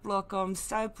old block. I'm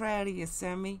so proud of you,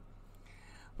 Sammy.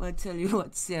 Well, I tell you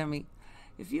what, Sammy,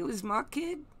 if you was my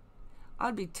kid,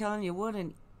 I'd be telling you what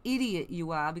an idiot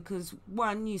you are because,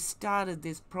 one, you started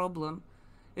this problem.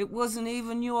 It wasn't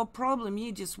even your problem.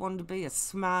 You just wanted to be a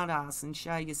smart ass and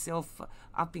show yourself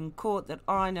up in court that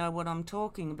I know what I'm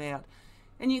talking about.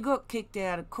 And you got kicked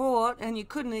out of court and you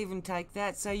couldn't even take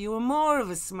that, so you were more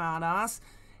of a smart ass,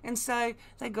 and so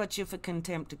they got you for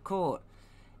contempt of court.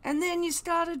 And then you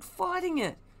started fighting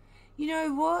it. You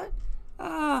know what?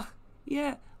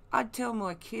 Yeah, I'd tell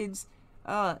my kids,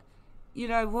 you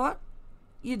know what?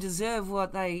 You deserve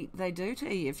what they do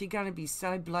to you if you're going to be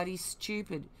so bloody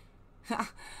stupid.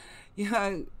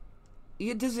 You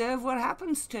deserve what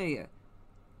happens to you.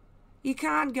 You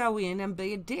can't go in and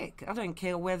be a dick. I don't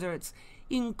care whether it's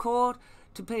in court,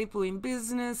 to people in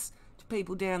business, to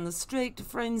people down the street, to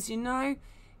friends you know.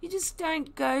 You just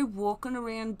don't go walking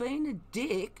around being a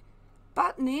dick,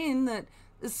 butting in that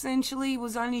essentially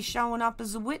was only showing up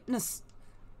as a witness.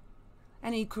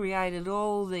 And he created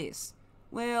all this.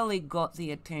 Well, he got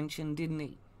the attention, didn't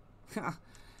he?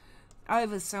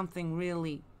 Over something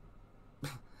really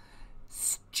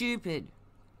stupid.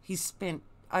 He spent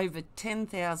over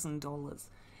 $10,000.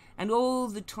 And all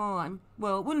the time,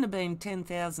 well, it wouldn't have been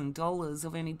 $10,000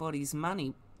 of anybody's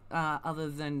money other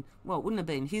than, well, it wouldn't have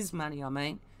been his money, I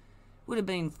mean. It would have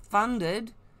been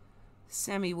funded,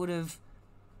 Sammy would have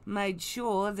made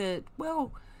sure that,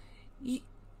 well,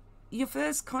 your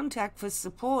first contact for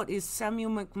support is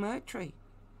Samuel McMurtrie.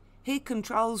 He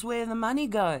controls where the money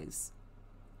goes.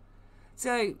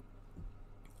 So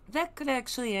that could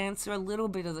actually answer a little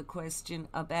bit of the question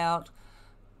about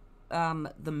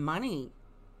the money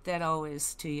that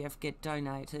OSTF get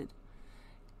donated.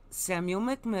 Samuel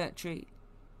McMurtrie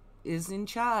is in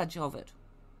charge of it,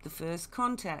 the first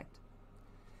contact.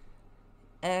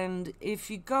 And if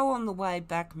you go on the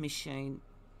Wayback Machine,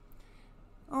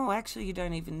 oh, actually you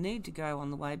don't even need to go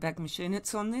on the Wayback Machine,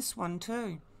 it's on this one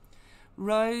too.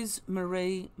 Rose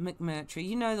Marie McMurtrie.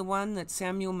 You know, the one that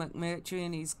Samuel McMurtrie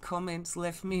in his comments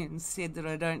left me and said that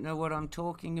I don't know what I'm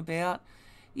talking about?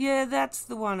 Yeah, that's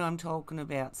the one I'm talking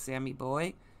about, Sammy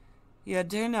boy. Yeah, I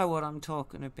do know what I'm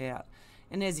talking about.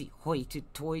 And as he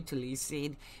hoity-toitily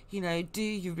said, you know, do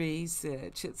your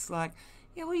research. It's like,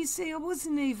 yeah, well, you see, I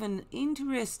wasn't even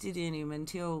interested in him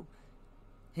until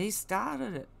he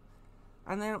started it.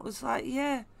 And then it was like,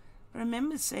 yeah, I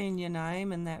remember seeing your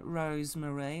name and that Rose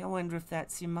Marie. I wonder if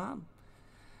that's your mum.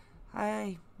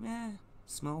 Hey, yeah,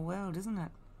 small world, isn't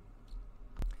it?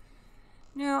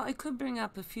 Now, I could bring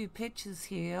up a few pictures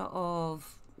here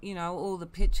of, you know, all the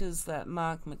pictures that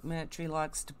Mark McMurtrie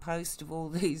likes to post of all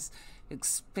these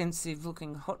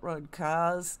expensive-looking hot rod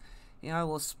cars, you know,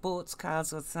 or sports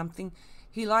cars or something.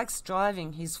 He likes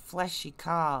driving his flashy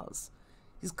cars.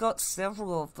 He's got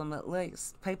several of them at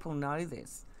least. People know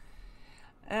this.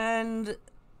 And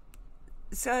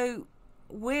so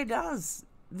where does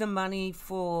the money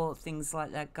for things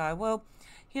like that go? Well,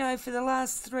 you know, for the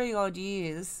last 3 odd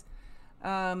years,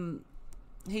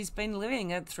 he's been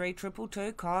living at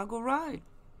 3222 Kyle Road.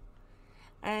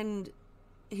 And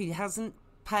he hasn't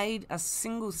paid a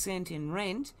single cent in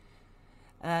rent,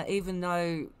 even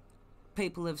though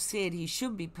people have said he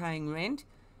should be paying rent.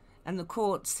 And the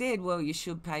court said, well, you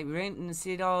should pay rent. And they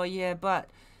said, oh, yeah, but,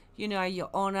 you know, Your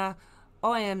Honour,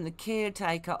 I am the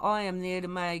caretaker. I am there to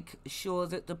make sure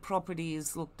that the property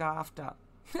is looked after.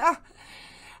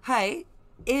 Hey,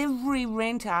 every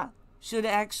renter should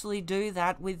actually do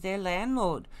that with their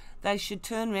landlord. They should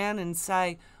turn around and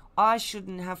say, I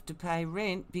shouldn't have to pay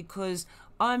rent because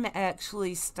I'm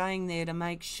actually staying there to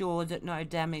make sure that no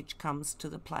damage comes to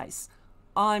the place.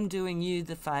 I'm doing you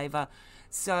the favour.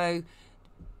 So,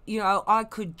 you know, I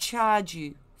could charge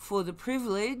you for the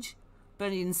privilege,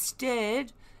 but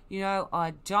instead, you know,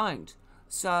 I don't.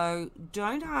 So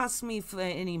don't ask me for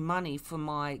any money for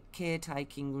my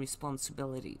caretaking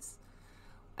responsibilities.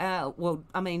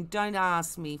 Don't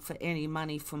ask me for any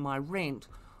money for my rent,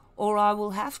 or I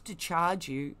will have to charge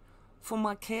you for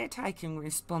my caretaking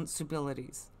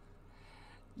responsibilities.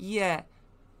 Yeah,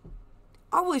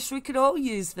 I wish we could all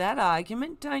use that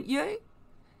argument, don't you?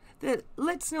 That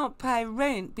let's not pay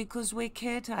rent because we're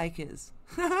caretakers.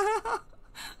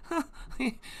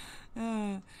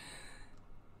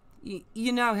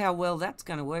 You know how well that's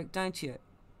going to work, don't you?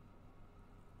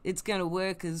 It's going to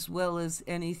work as well as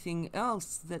anything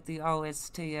else that the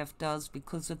OSTF does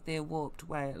because of their warped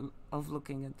way of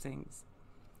looking at things.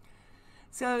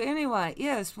 So anyway,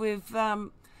 yes, we've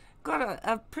got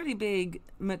a pretty big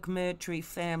McMurtrie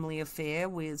family affair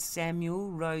with Samuel,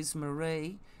 Rose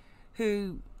Marie,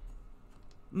 who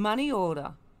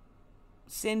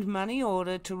send money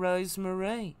order to Rose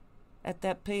Marie at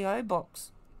that P.O.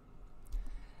 box.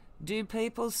 Do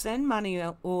people send money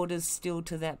orders still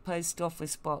to that post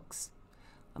office box?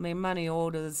 I mean, money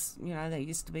orders, you know, they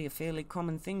used to be a fairly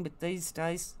common thing, but these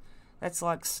days, that's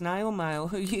like snail mail.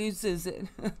 Who uses it?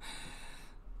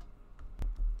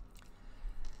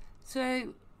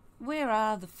 So, where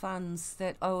are the funds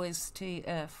that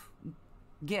OSTF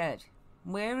get?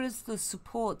 Where is the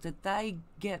support that they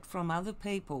get from other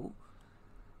people?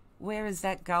 Where is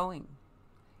that going?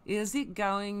 Is it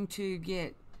going to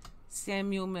get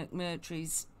Samuel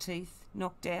McMurtrie's teeth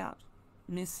knocked out,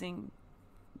 missing,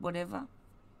 whatever,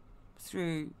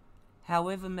 through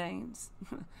however means,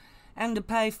 and to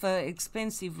pay for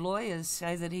expensive lawyers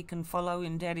so that he can follow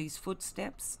in Daddy's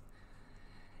footsteps?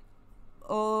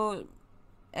 Or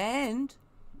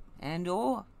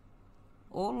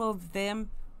all of them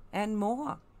and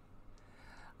more.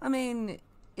 I mean,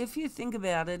 if you think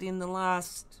about it, in the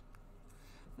last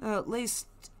at least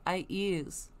 8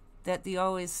 years that the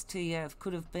OSTF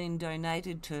could have been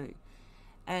donated to,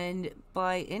 and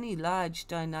by any large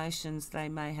donations they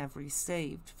may have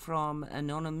received from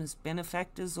anonymous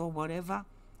benefactors or whatever,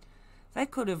 they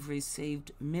could have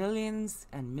received millions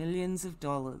and millions of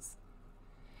dollars.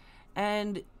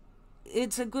 And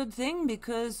it's a good thing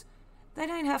because they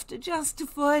don't have to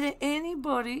justify to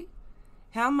anybody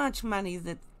how much money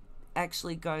that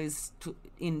actually goes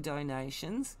in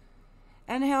donations,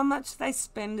 and how much they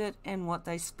spend it and what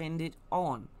they spend it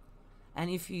on. And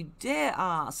if you dare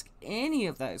ask any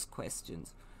of those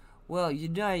questions, well, you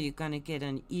know you're going to get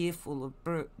an earful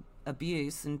of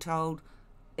abuse and told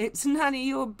it's none of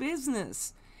your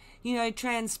business. You know,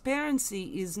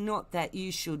 transparency is not that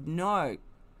you should know.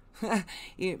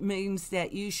 It means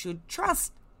that you should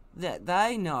trust that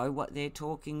they know what they're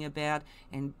talking about,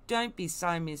 and don't be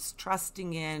so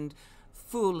mistrusting and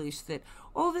foolish that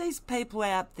all these people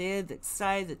out there that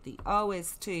say that the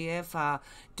OSTF are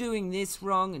doing this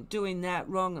wrong and doing that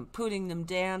wrong and putting them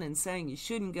down and saying you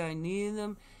shouldn't go near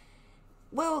them.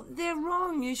 Well, they're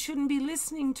wrong. You shouldn't be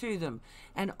listening to them.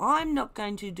 And I'm not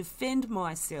going to defend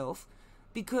myself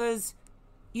because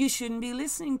you shouldn't be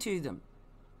listening to them.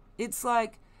 It's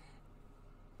like,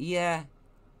 yeah,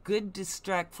 good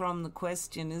distract from the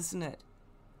question, isn't it?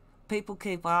 People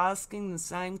keep asking the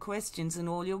same questions, and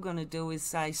all you're going to do is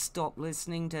say stop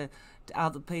listening to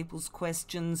other people's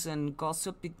questions and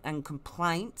gossip and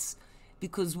complaints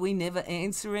because we never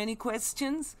answer any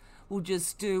questions. We'll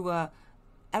just do,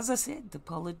 as I said, the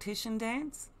politician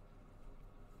dance.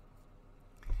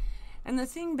 And the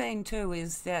thing being too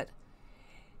is that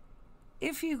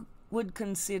if you would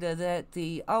consider that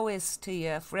the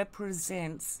OSTF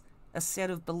represents a set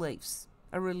of beliefs,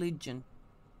 a religion,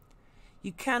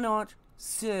 you cannot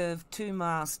serve two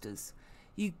masters.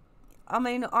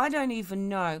 I don't even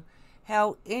know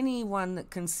how anyone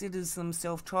that considers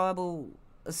themselves tribal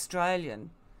Australian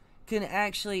can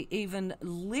actually even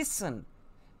listen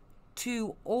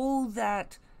to all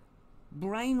that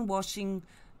brainwashing,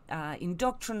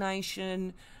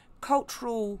 indoctrination,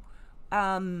 cultural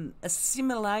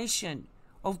assimilation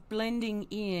of blending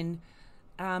in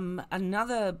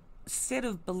another set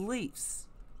of beliefs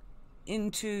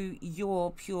into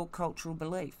your pure cultural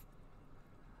belief.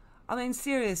 I mean,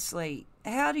 seriously,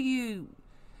 how do you,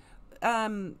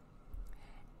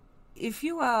 if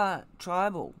you are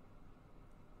tribal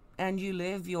and you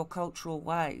live your cultural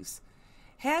ways,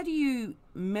 how do you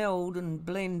meld and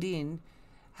blend in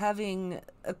having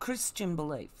a Christian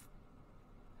belief?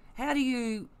 How do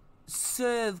you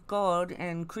serve God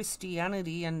and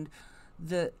Christianity and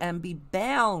be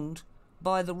bound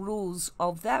by the rules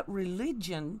of that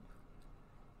religion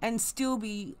and still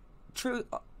be true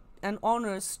and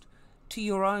honest to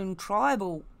your own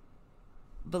tribal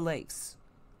beliefs?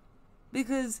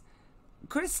 Because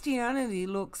Christianity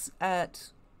looks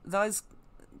at those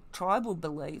tribal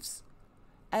beliefs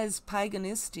as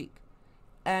paganistic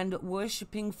and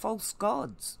worshipping false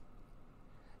gods.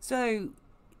 So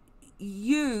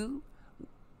you,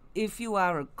 if you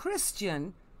are a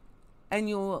Christian and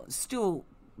you're still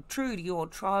true to your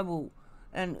tribal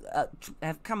and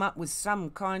have come up with some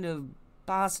kind of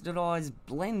bastardized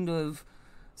blend of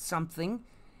something,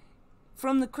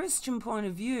 from the Christian point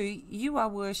of view, you are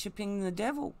worshipping the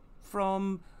devil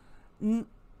from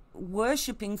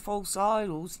worshipping false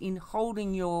idols in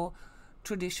holding your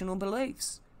traditional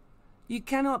beliefs. You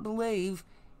cannot believe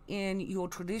in your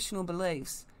traditional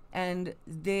beliefs and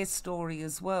their story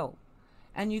as well.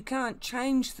 And you can't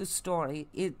change the story.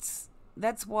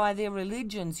 That's why they're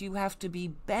religions. You have to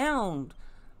be bound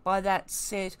by that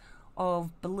set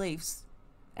of beliefs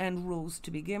and rules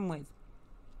to begin with.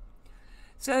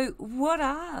 So what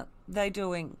are they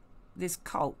doing, this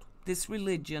cult, this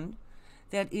religion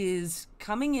that is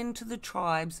coming into the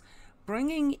tribes,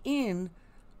 bringing in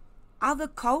other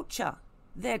culture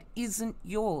that isn't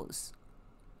yours?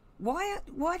 Why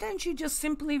don't you just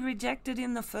simply reject it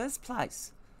in the first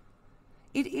place?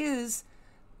 It is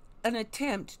an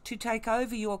attempt to take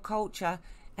over your culture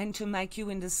and to make you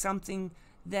into something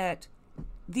that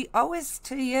the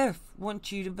OSTF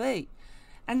want you to be.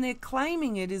 And they're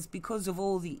claiming it is because of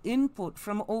all the input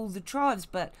from all the tribes,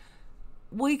 but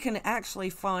we can actually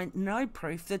find no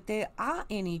proof that there are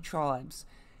any tribes.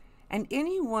 And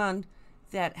anyone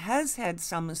that has had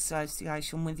some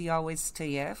association with the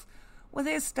OSTF, well,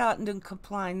 they're starting to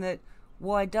complain that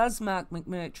why does Mark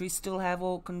McMurtrie still have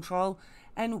all control,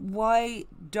 and why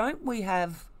don't we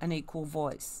have an equal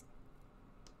voice?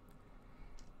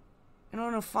 And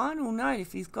on a final note,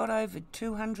 if he's got over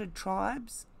 200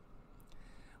 tribes,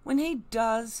 when he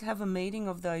does have a meeting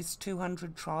of those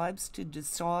 200 tribes to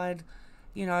decide,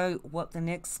 you know, what the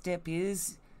next step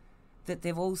is that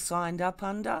they've all signed up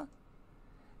under,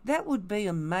 that would be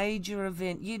a major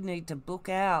event. You'd need to book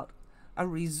out a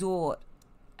resort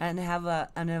and have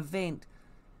an event.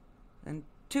 And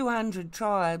 200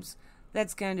 tribes,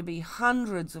 that's going to be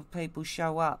hundreds of people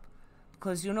show up,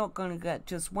 because you're not going to get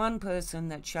just one person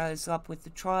that shows up with the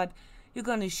tribe. You're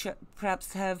going to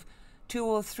perhaps have 2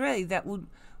 or 3 that would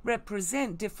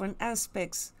represent different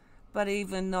aspects but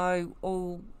even though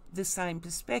all the same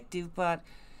perspective, but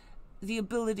the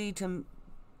ability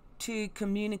to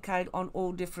communicate on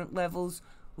all different levels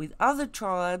with other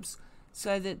tribes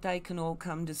so that they can all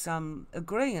come to some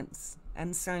agreements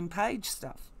and same page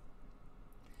stuff.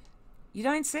 You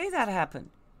don't see that happen.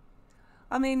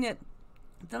 I mean,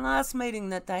 the last meeting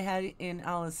that they had in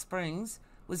Alice Springs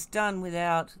was done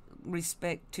without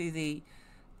respect to the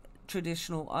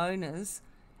traditional owners,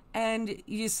 and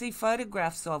you see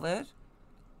photographs of it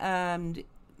and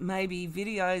maybe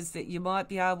videos that you might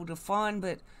be able to find,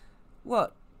 but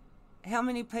what? How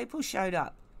many people showed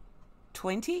up?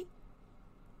 20?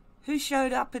 Who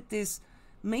showed up at this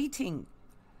meeting?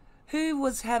 Who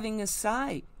was having a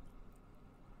say?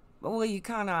 Well, you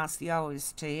can't ask the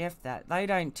OSTF that. They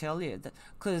don't tell you,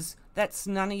 because that's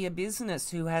none of your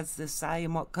business who has the say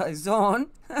in what goes on.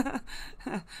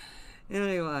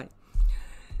 Anyway,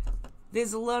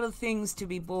 there's a lot of things to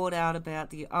be brought out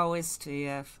about the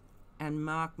OSTF and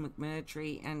Mark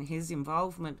McMurtrie and his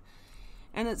involvement.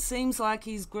 And it seems like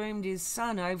he's groomed his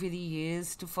son over the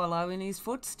years to follow in his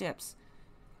footsteps.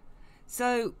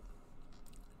 So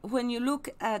when you look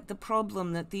at the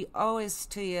problem that the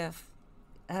OSTF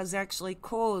has actually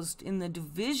caused in the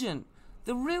division,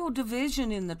 the real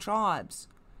division in the tribes,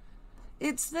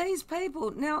 it's these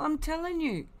people. Now, I'm telling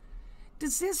you,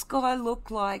 does this guy look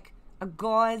like a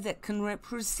guy that can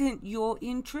represent your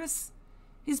interests?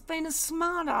 He's been a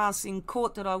smart ass in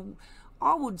court that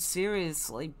I would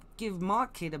seriously give my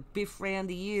kid a biff round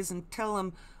the ears and tell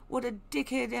him what a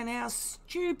dickhead and how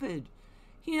stupid.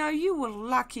 You know, you were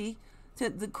lucky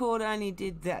that the court only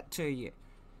did that to you.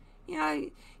 You know,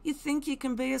 you think you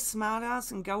can be a smart ass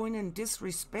and go in and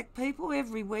disrespect people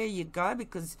everywhere you go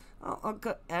because I've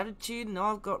got attitude and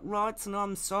I've got rights and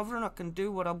I'm sovereign, I can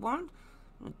do what I want.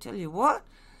 I'll tell you what,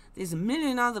 there's a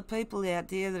million other people out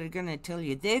there that are going to tell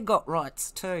you they've got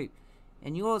rights too.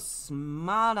 And your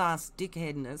smart-ass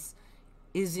dickheadness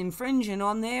is infringing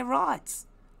on their rights.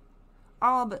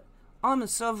 Oh, but I'm a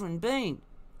sovereign being.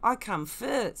 I come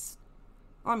first.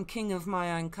 I'm king of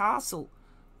my own castle.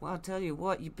 Well, I'll tell you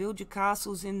what, you build your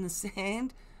castles in the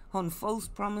sand on false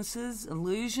promises,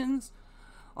 illusions,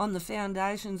 on the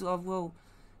foundations of, well,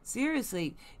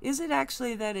 seriously, is it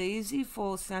actually that easy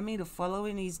for Sammy to follow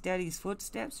in his daddy's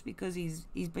footsteps because he's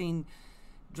been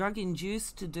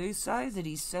drug-induced to do so, that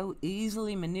he's so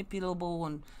easily manipulable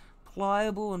and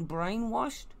pliable and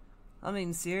brainwashed? I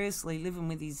mean, seriously, living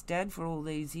with his dad for all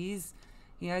these years,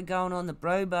 you know, going on the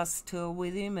bro bus tour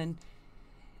with him, and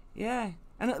yeah,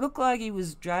 and it looked like he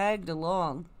was dragged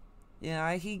along. You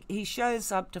know, he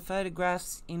shows up to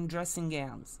photographs in dressing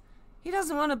gowns. He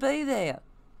doesn't want to be there.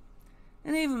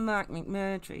 And even Mark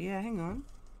McMurtrie, yeah, hang on.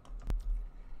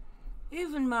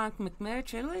 Even Mark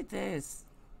McMurtrie, look at this.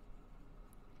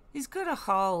 He's got a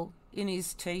hole in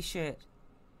his t-shirt.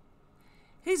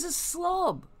 He's a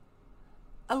slob.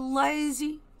 A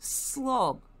lazy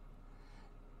slob.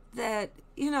 That,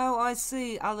 you know, I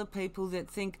see other people that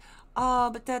think, oh,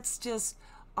 but that's just,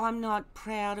 I'm not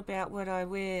proud about what I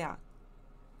wear.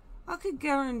 I could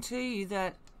guarantee you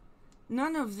that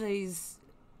none of these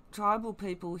tribal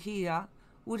people here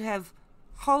would have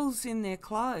holes in their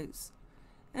clothes.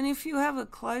 And if you have a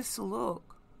closer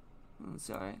look,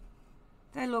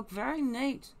 they look very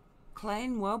neat,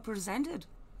 clean, well presented.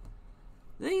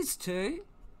 These two,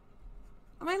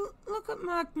 I mean, look at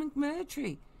Mark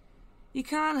McMurtrie. You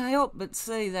can't help but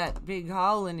see that big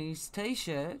hole in his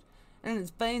t-shirt, and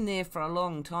it's been there for a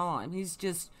long time. He's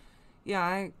just, you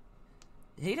know,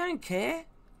 he don't care.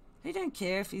 He don't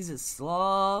care if he's a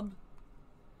slob.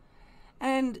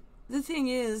 And the thing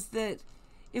is that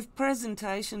if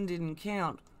presentation didn't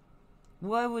count,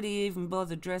 why would he even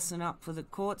bother dressing up for the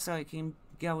court so he can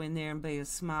go in there and be a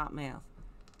smart mouth?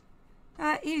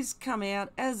 He's come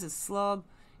out as a slob.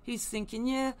 He's thinking,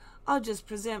 yeah, I'll just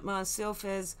present myself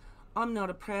as I'm not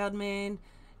a proud man,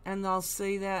 and they'll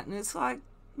see that. And it's like,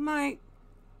 mate,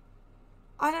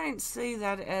 I don't see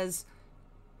that as,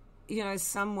 you know,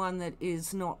 someone that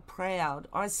is not proud.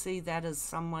 I see that as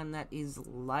someone that is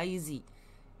lazy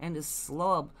and a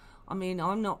slob. I mean,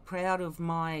 I'm not proud of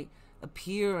my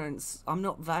appearance. I'm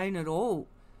not vain at all.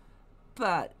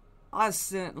 But I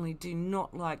certainly do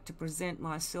not like to present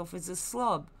myself as a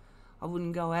slob. I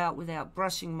wouldn't go out without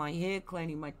brushing my hair,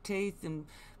 cleaning my teeth, and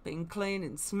being clean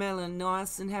and smelling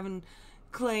nice and having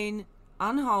clean,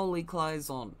 unholy clothes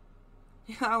on.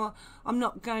 You know, I'm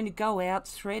not going to go out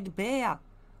threadbare.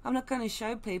 I'm not going to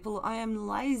show people I am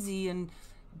lazy and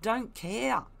don't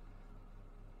care.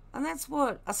 And that's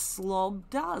what a slob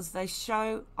does. They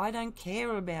show I don't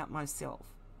care about myself.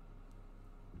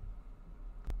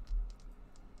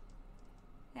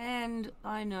 And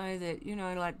I know that,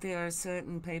 like there are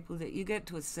certain people that you get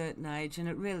to a certain age and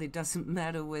it really doesn't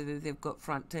matter whether they've got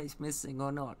front teeth missing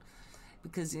or not.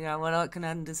 Because, what I can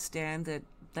understand that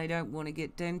they don't want to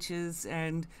get dentures,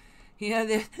 and,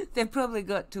 they've probably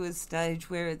got to a stage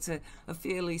where it's a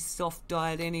fairly soft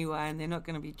diet anyway and they're not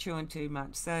going to be chewing too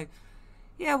much. So,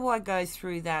 yeah, why go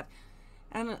through that?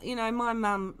 And, my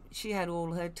mum, she had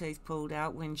all her teeth pulled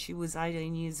out when she was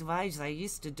 18 years of age. They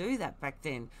used to do that back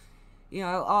then.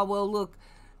 Oh, well, look,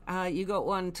 you got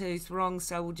one tooth wrong,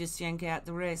 so we'll just yank out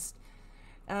the rest.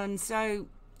 And so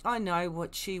I know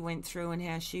what she went through and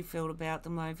how she felt about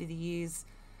them over the years.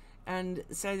 And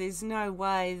so there's no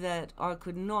way that I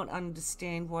could not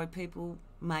understand why people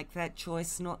make that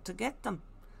choice not to get them.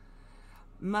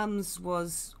 Mum's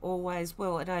was always,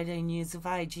 well, at 18 years of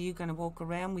age, are you going to walk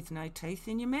around with no teeth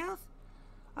in your mouth?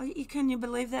 Can you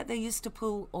believe that? They used to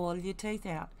pull all your teeth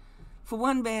out. For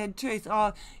one bad tooth,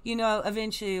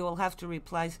 eventually you'll have to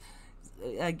replace,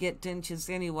 get dentures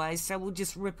anyway, so we'll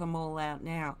just rip them all out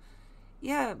now.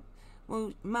 Yeah,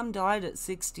 well, Mum died at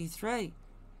 63.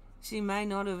 She may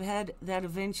not have had that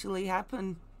eventually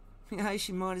happen.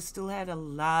 She might have still had a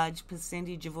large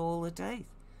percentage of all the teeth.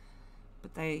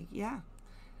 But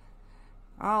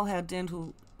Oh, how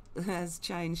dental has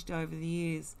changed over the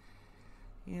years.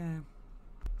 Yeah.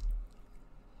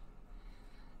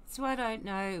 So I don't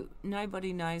know,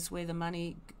 nobody knows where the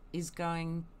money is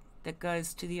going that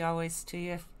goes to the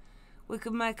OSTF. We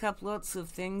could make up lots of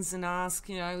things and ask,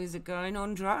 is it going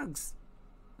on drugs?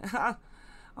 I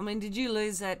mean, did you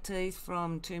lose that teeth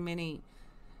from too many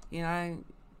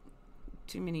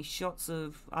shots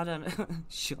of, I don't know,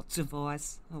 shots of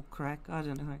ice or crack, I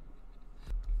don't know.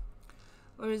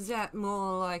 Or is that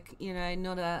more like,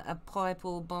 not a pipe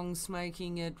or bong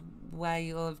smoking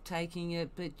way of taking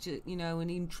it, but, an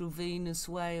intravenous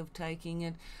way of taking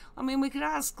it? I mean, we could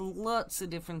ask lots of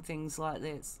different things like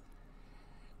this.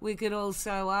 We could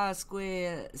also ask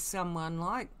where someone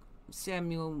like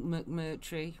Samuel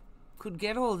McMurtrie could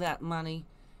get all that money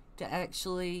to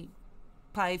actually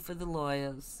pay for the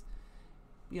lawyers,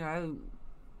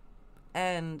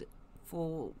 and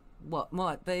for what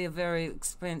might be a very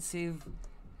expensive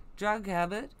drug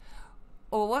habit,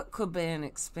 or what could be an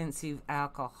expensive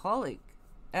alcohol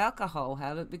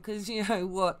habit, because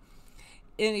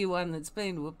anyone that's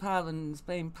been to a pub and has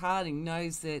been partying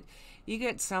knows that you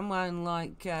get someone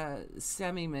like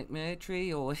Sammy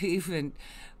McMurtrie or even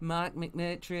Mark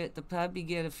McMurtrie at the pub, you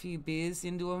get a few beers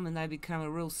into them and they become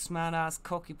a real smart-ass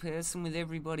cocky person with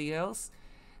everybody else.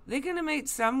 They're going to meet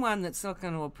someone that's not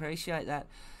going to appreciate that.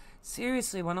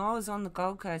 Seriously, when I was on the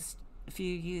Gold Coast a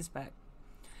few years back,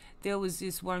 there was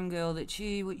this one girl that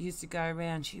she used to go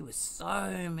around. She was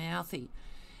so mouthy.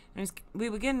 And we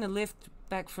were getting a lift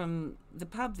back from the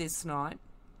pub this night,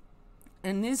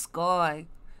 and this guy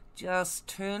just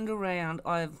turned around.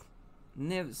 I've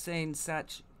never seen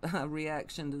such a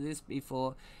reaction to this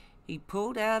before. He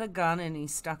pulled out a gun and he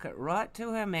stuck it right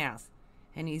to her mouth.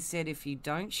 And he said, "If you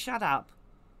don't shut up,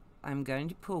 I'm going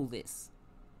to pull this."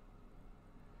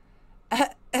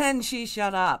 And she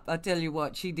shut up. I tell you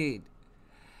what, she did.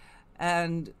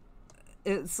 And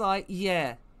it's like,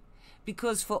 yeah,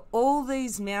 because for all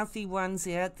these mouthy ones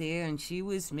out there, and she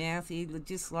was mouthy,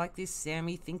 just like this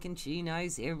Sammy, thinking she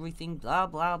knows everything, blah,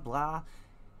 blah, blah,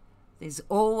 there's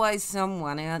always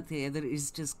someone out there that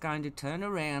is just going to turn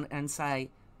around and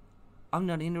say, "I'm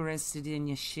not interested in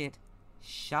your shit.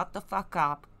 Shut the fuck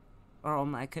up, or I'll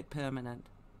make it permanent."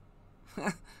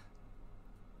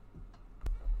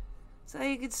 So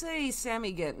you could see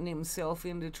Sammy getting himself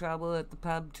into trouble at the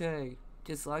pub too,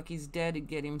 just like his dad would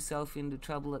get himself into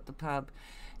trouble at the pub.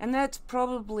 And that's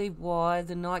probably why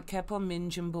the Nightcap on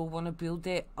Minjumble want to build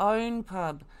their own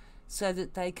pub, so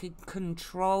that they could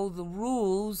control the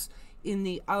rules in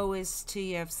the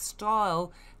OSTF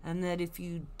style, and that if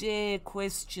you dare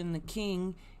question the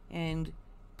king and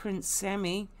Prince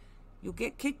Sammy, you'll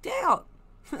get kicked out.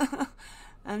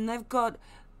 And they've got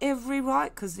every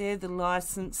right, because they're the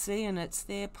licensee and it's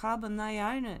their pub and they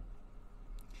own it.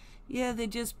 Yeah, they're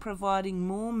just providing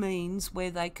more means where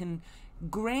they can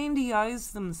grandiose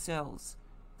themselves.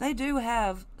 They do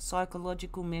have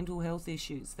psychological mental health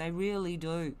issues. They really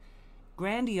do.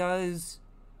 Grandiose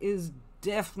is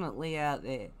definitely up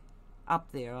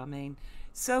there, I mean.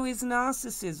 So is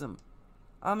narcissism.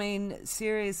 I mean,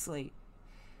 seriously.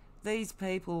 These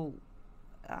people,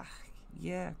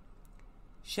 yeah.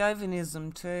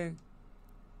 Chauvinism too.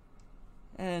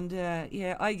 And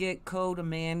I get called a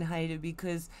man-hater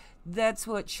because that's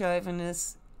what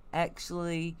chauvinists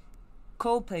actually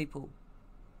call people.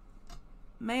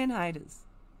 Man-haters.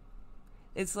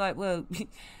 It's like, well,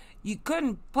 You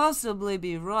couldn't possibly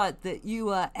be right that you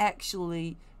are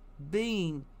actually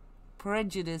being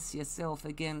prejudiced yourself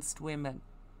against women.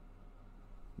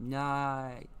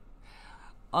 No.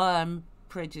 I'm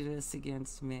prejudiced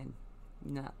against men.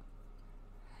 No.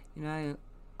 You know,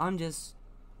 I'm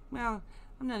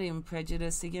not even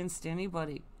prejudiced against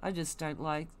anybody. I just don't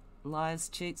like liars,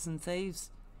 cheats and thieves.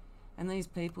 And these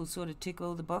people sort of tick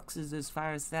all the boxes as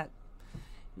far as that.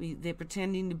 They're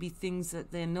pretending to be things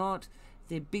that they're not.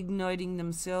 They're big-noting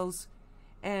themselves.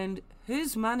 And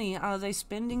whose money are they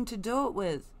spending to do it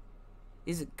with?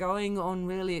 Is it going on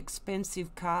really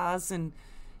expensive cars and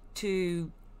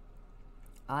to,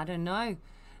 I don't know.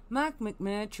 Mark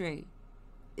McMurtrie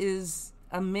is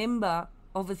a member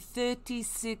of a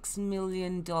 $36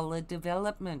 million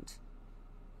development.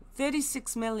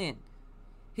 $36 million.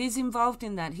 He's involved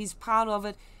in that. He's part of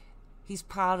it. He's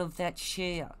part of that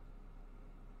share.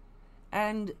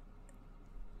 And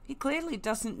he clearly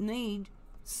doesn't need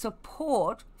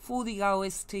support for the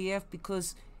OSTF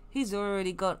because he's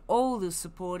already got all the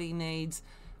support he needs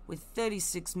with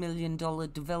 $36 million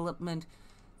development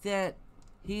that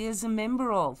he is a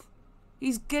member of.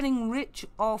 He's getting rich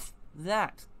off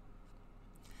that.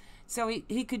 So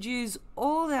he could use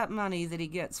all that money that he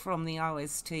gets from the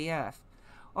OSTF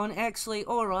on actually,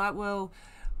 all right, well,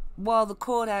 while the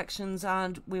court actions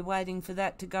aren't, we're waiting for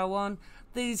that to go on,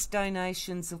 these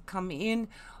donations have come in.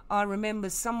 I remember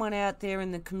someone out there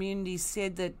in the community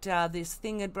said that this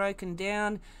thing had broken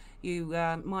down. You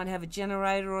might have a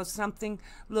generator or something.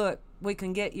 Look, we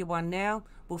can get you one now.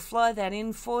 We'll fly that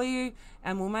in for you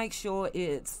and we'll make sure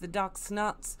it's the duck's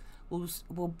nuts.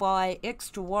 We'll buy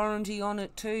extra warranty on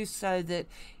it too so that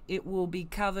it will be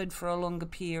covered for a longer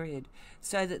period.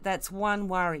 So that's one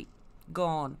worry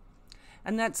gone.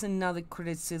 And that's another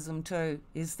criticism too,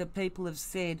 is that people have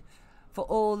said for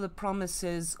all the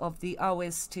promises of the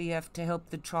OSTF to help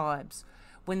the tribes,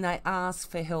 when they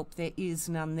ask for help there is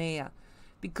none there.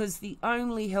 Because the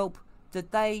only help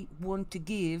that they want to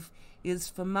give is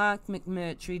for Mark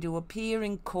McMurtrie to appear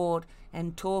in court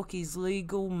and talk his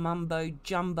legal mumbo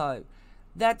jumbo.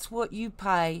 That's what you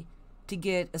pay to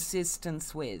get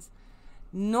assistance with,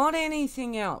 not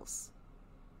anything else.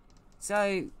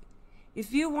 So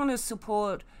if you want to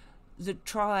support the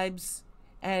tribes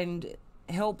and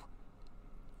help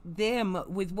them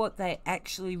with what they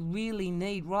actually really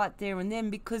need right there and then,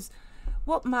 because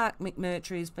what Mark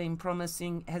McMurtrie has been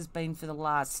promising has been for the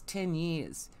last 10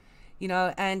 years, you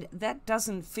know, and that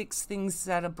doesn't fix things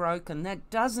that are broken. That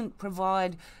doesn't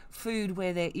provide food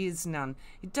where there is none.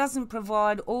 It doesn't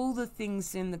provide all the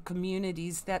things in the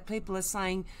communities that people are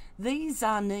saying, these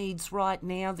are needs right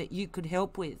now that you could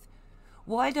help with.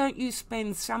 Why don't you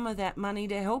spend some of that money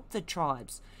to help the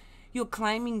tribes? You're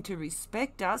claiming to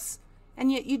respect us,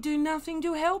 and yet you do nothing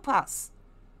to help us.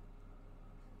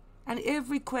 And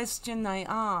every question they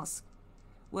ask,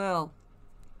 well,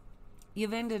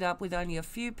 you've ended up with only a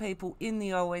few people in the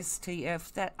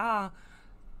OSTF that are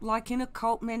like in a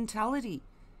cult mentality.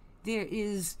 There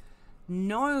is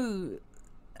no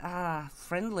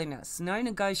friendliness, no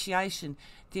negotiation.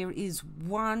 There is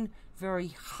one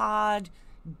very hard,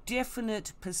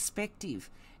 definite perspective.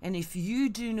 And if you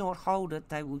do not hold it,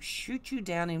 they will shoot you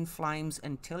down in flames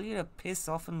and tell you to piss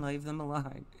off and leave them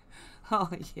alone.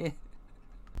 Oh, yeah.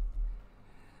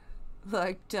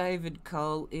 Like David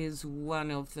Cole is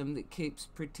one of them that keeps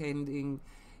pretending,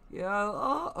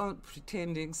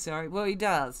 pretending, sorry. Well, he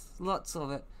does, lots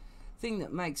of it. Thing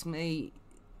that makes me,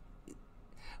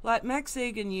 like Max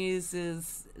Egan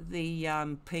uses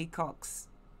the peacocks.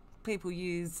 People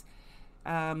use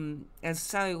as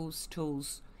sales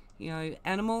tools,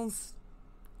 animals,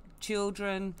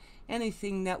 children,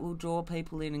 anything that will draw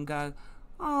people in and go,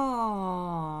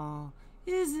 oh,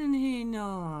 isn't he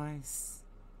nice?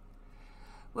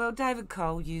 Well, David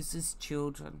Cole uses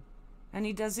children, and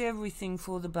he does everything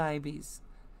for the babies.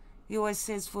 He always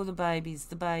says for the babies,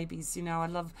 I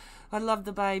love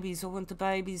the babies. I want the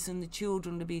babies and the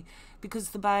children to be,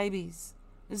 because the babies,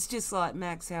 it's just like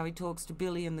Max, how he talks to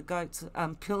Billy and the goats,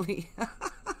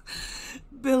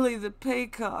 Billy the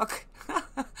peacock,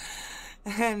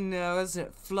 and was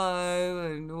it Flo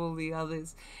and all the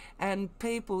others, and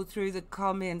people through the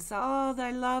comments, oh,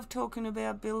 they love talking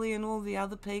about Billy and all the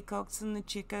other peacocks and the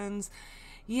chickens.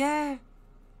 Yeah,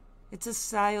 it's a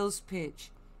sales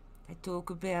pitch. They talk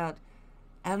about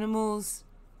animals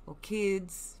or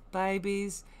kids,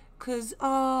 babies, because, oh,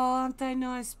 aren't they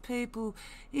nice people?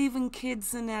 Even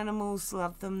kids and animals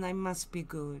love them. They must be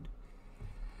good.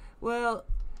 Well,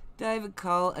 David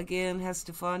Cole, again, has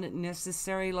to find it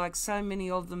necessary, like so many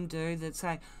of them do, that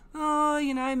say, oh,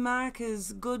 Mark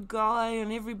is a good guy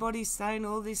and everybody's saying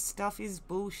all this stuff is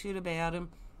bullshit about him.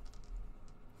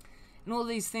 and all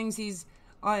these things.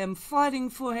 I am fighting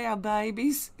for our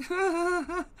babies.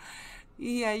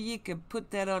 Yeah, you could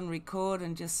put that on record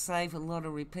and just save a lot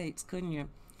of repeats, couldn't you?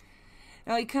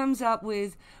 Now he comes up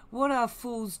with, what are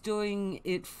fools doing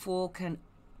it for can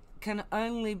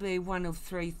only be one of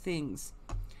three things.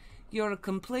 You're a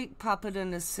complete puppet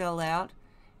and a sellout,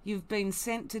 you've been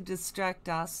sent to distract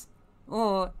us,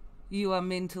 or you are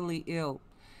mentally ill.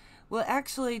 Well,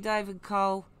 actually, David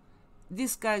Cole,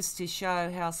 this goes to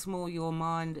show how small your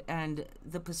mind and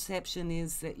the perception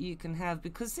is that you can have,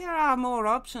 because there are more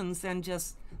options than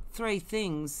just three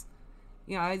things.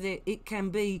 You know, it can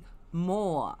be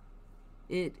more.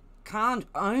 It can't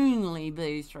only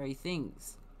be three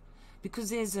things, because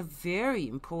there's a very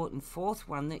important fourth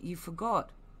one that you forgot.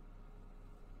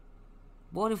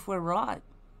 What if we're right?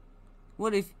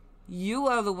 What if you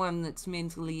are the one that's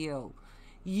mentally ill?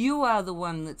 You are the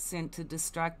one that's sent to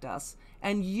distract us,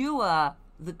 and you are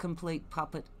the complete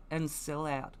puppet and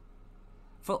sellout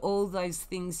for all those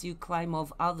things you claim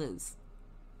of others.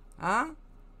 Huh?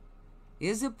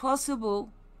 Is it possible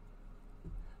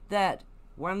that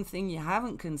one thing you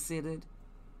haven't considered,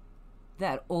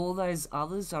 that all those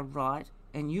others are right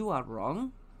and you are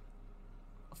wrong?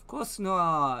 Of course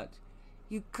not.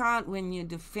 You can't, when you're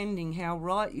defending how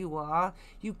right you are,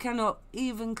 you cannot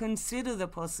even consider the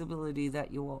possibility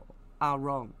that you are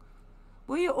wrong.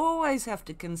 Well, you always have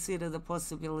to consider the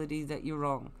possibility that you're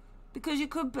wrong, because you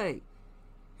could be.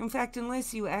 In fact,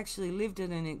 unless you actually lived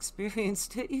it and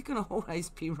experienced it, you can always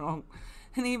be wrong.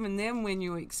 And even then, when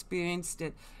you experienced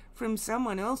it from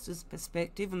someone else's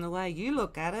perspective and the way you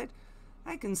look at it,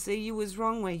 they can see you as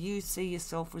wrong where you see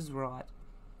yourself as right.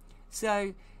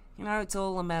 So, you know, it's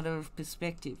all a matter of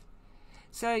perspective.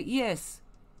 So, yes,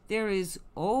 there is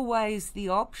always the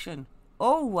option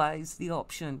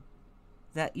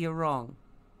that you're wrong.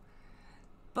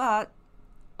 But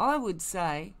I would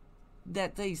say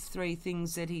that these three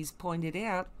things that he's pointed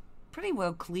out pretty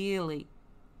well clearly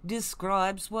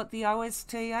describes what the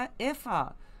OSTF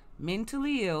are.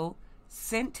 Mentally ill,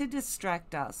 sent to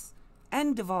distract us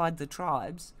and divide the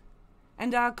tribes,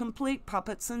 and are complete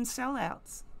puppets and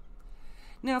sellouts.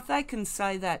 Now, if they can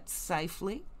say that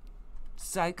safely,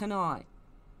 so can I.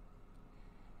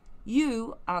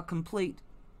 You are complete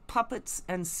puppets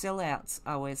and sellouts,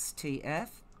 OSTF.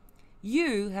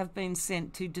 You have been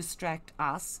sent to distract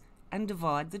us and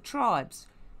divide the tribes.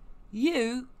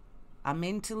 You are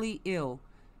mentally ill.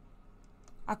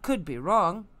 I could be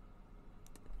wrong,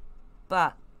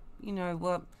 but you know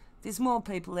what? There's more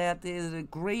people out there that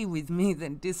agree with me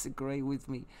than disagree with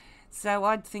me. So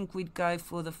I'd think we'd go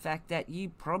for the fact that you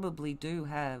probably do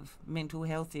have mental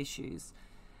health issues.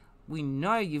 We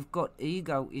know you've got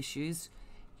ego issues.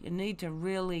 You need to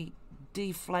really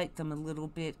deflate them a little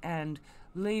bit and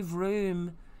leave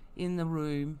room in the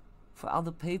room for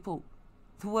other people.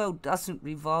 The world doesn't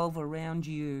revolve around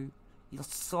you, your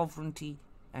sovereignty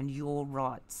and your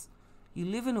rights. You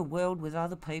live in a world with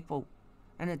other people,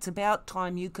 and it's about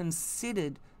time you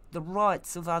considered the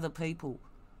rights of other people,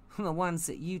 the ones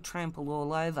that you trample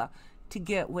all over to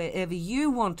get wherever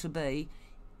you want to be,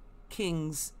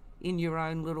 kings in your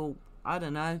own little, I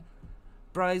don't know,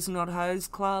 bros not hoes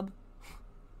club.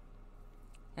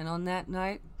 And on that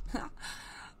note,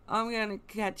 I'm going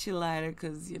to catch you later,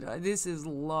 because, you know, this is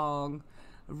long.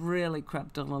 I've really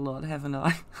crapped on a lot, haven't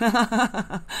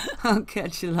I? I'll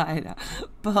catch you later.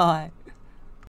 Bye.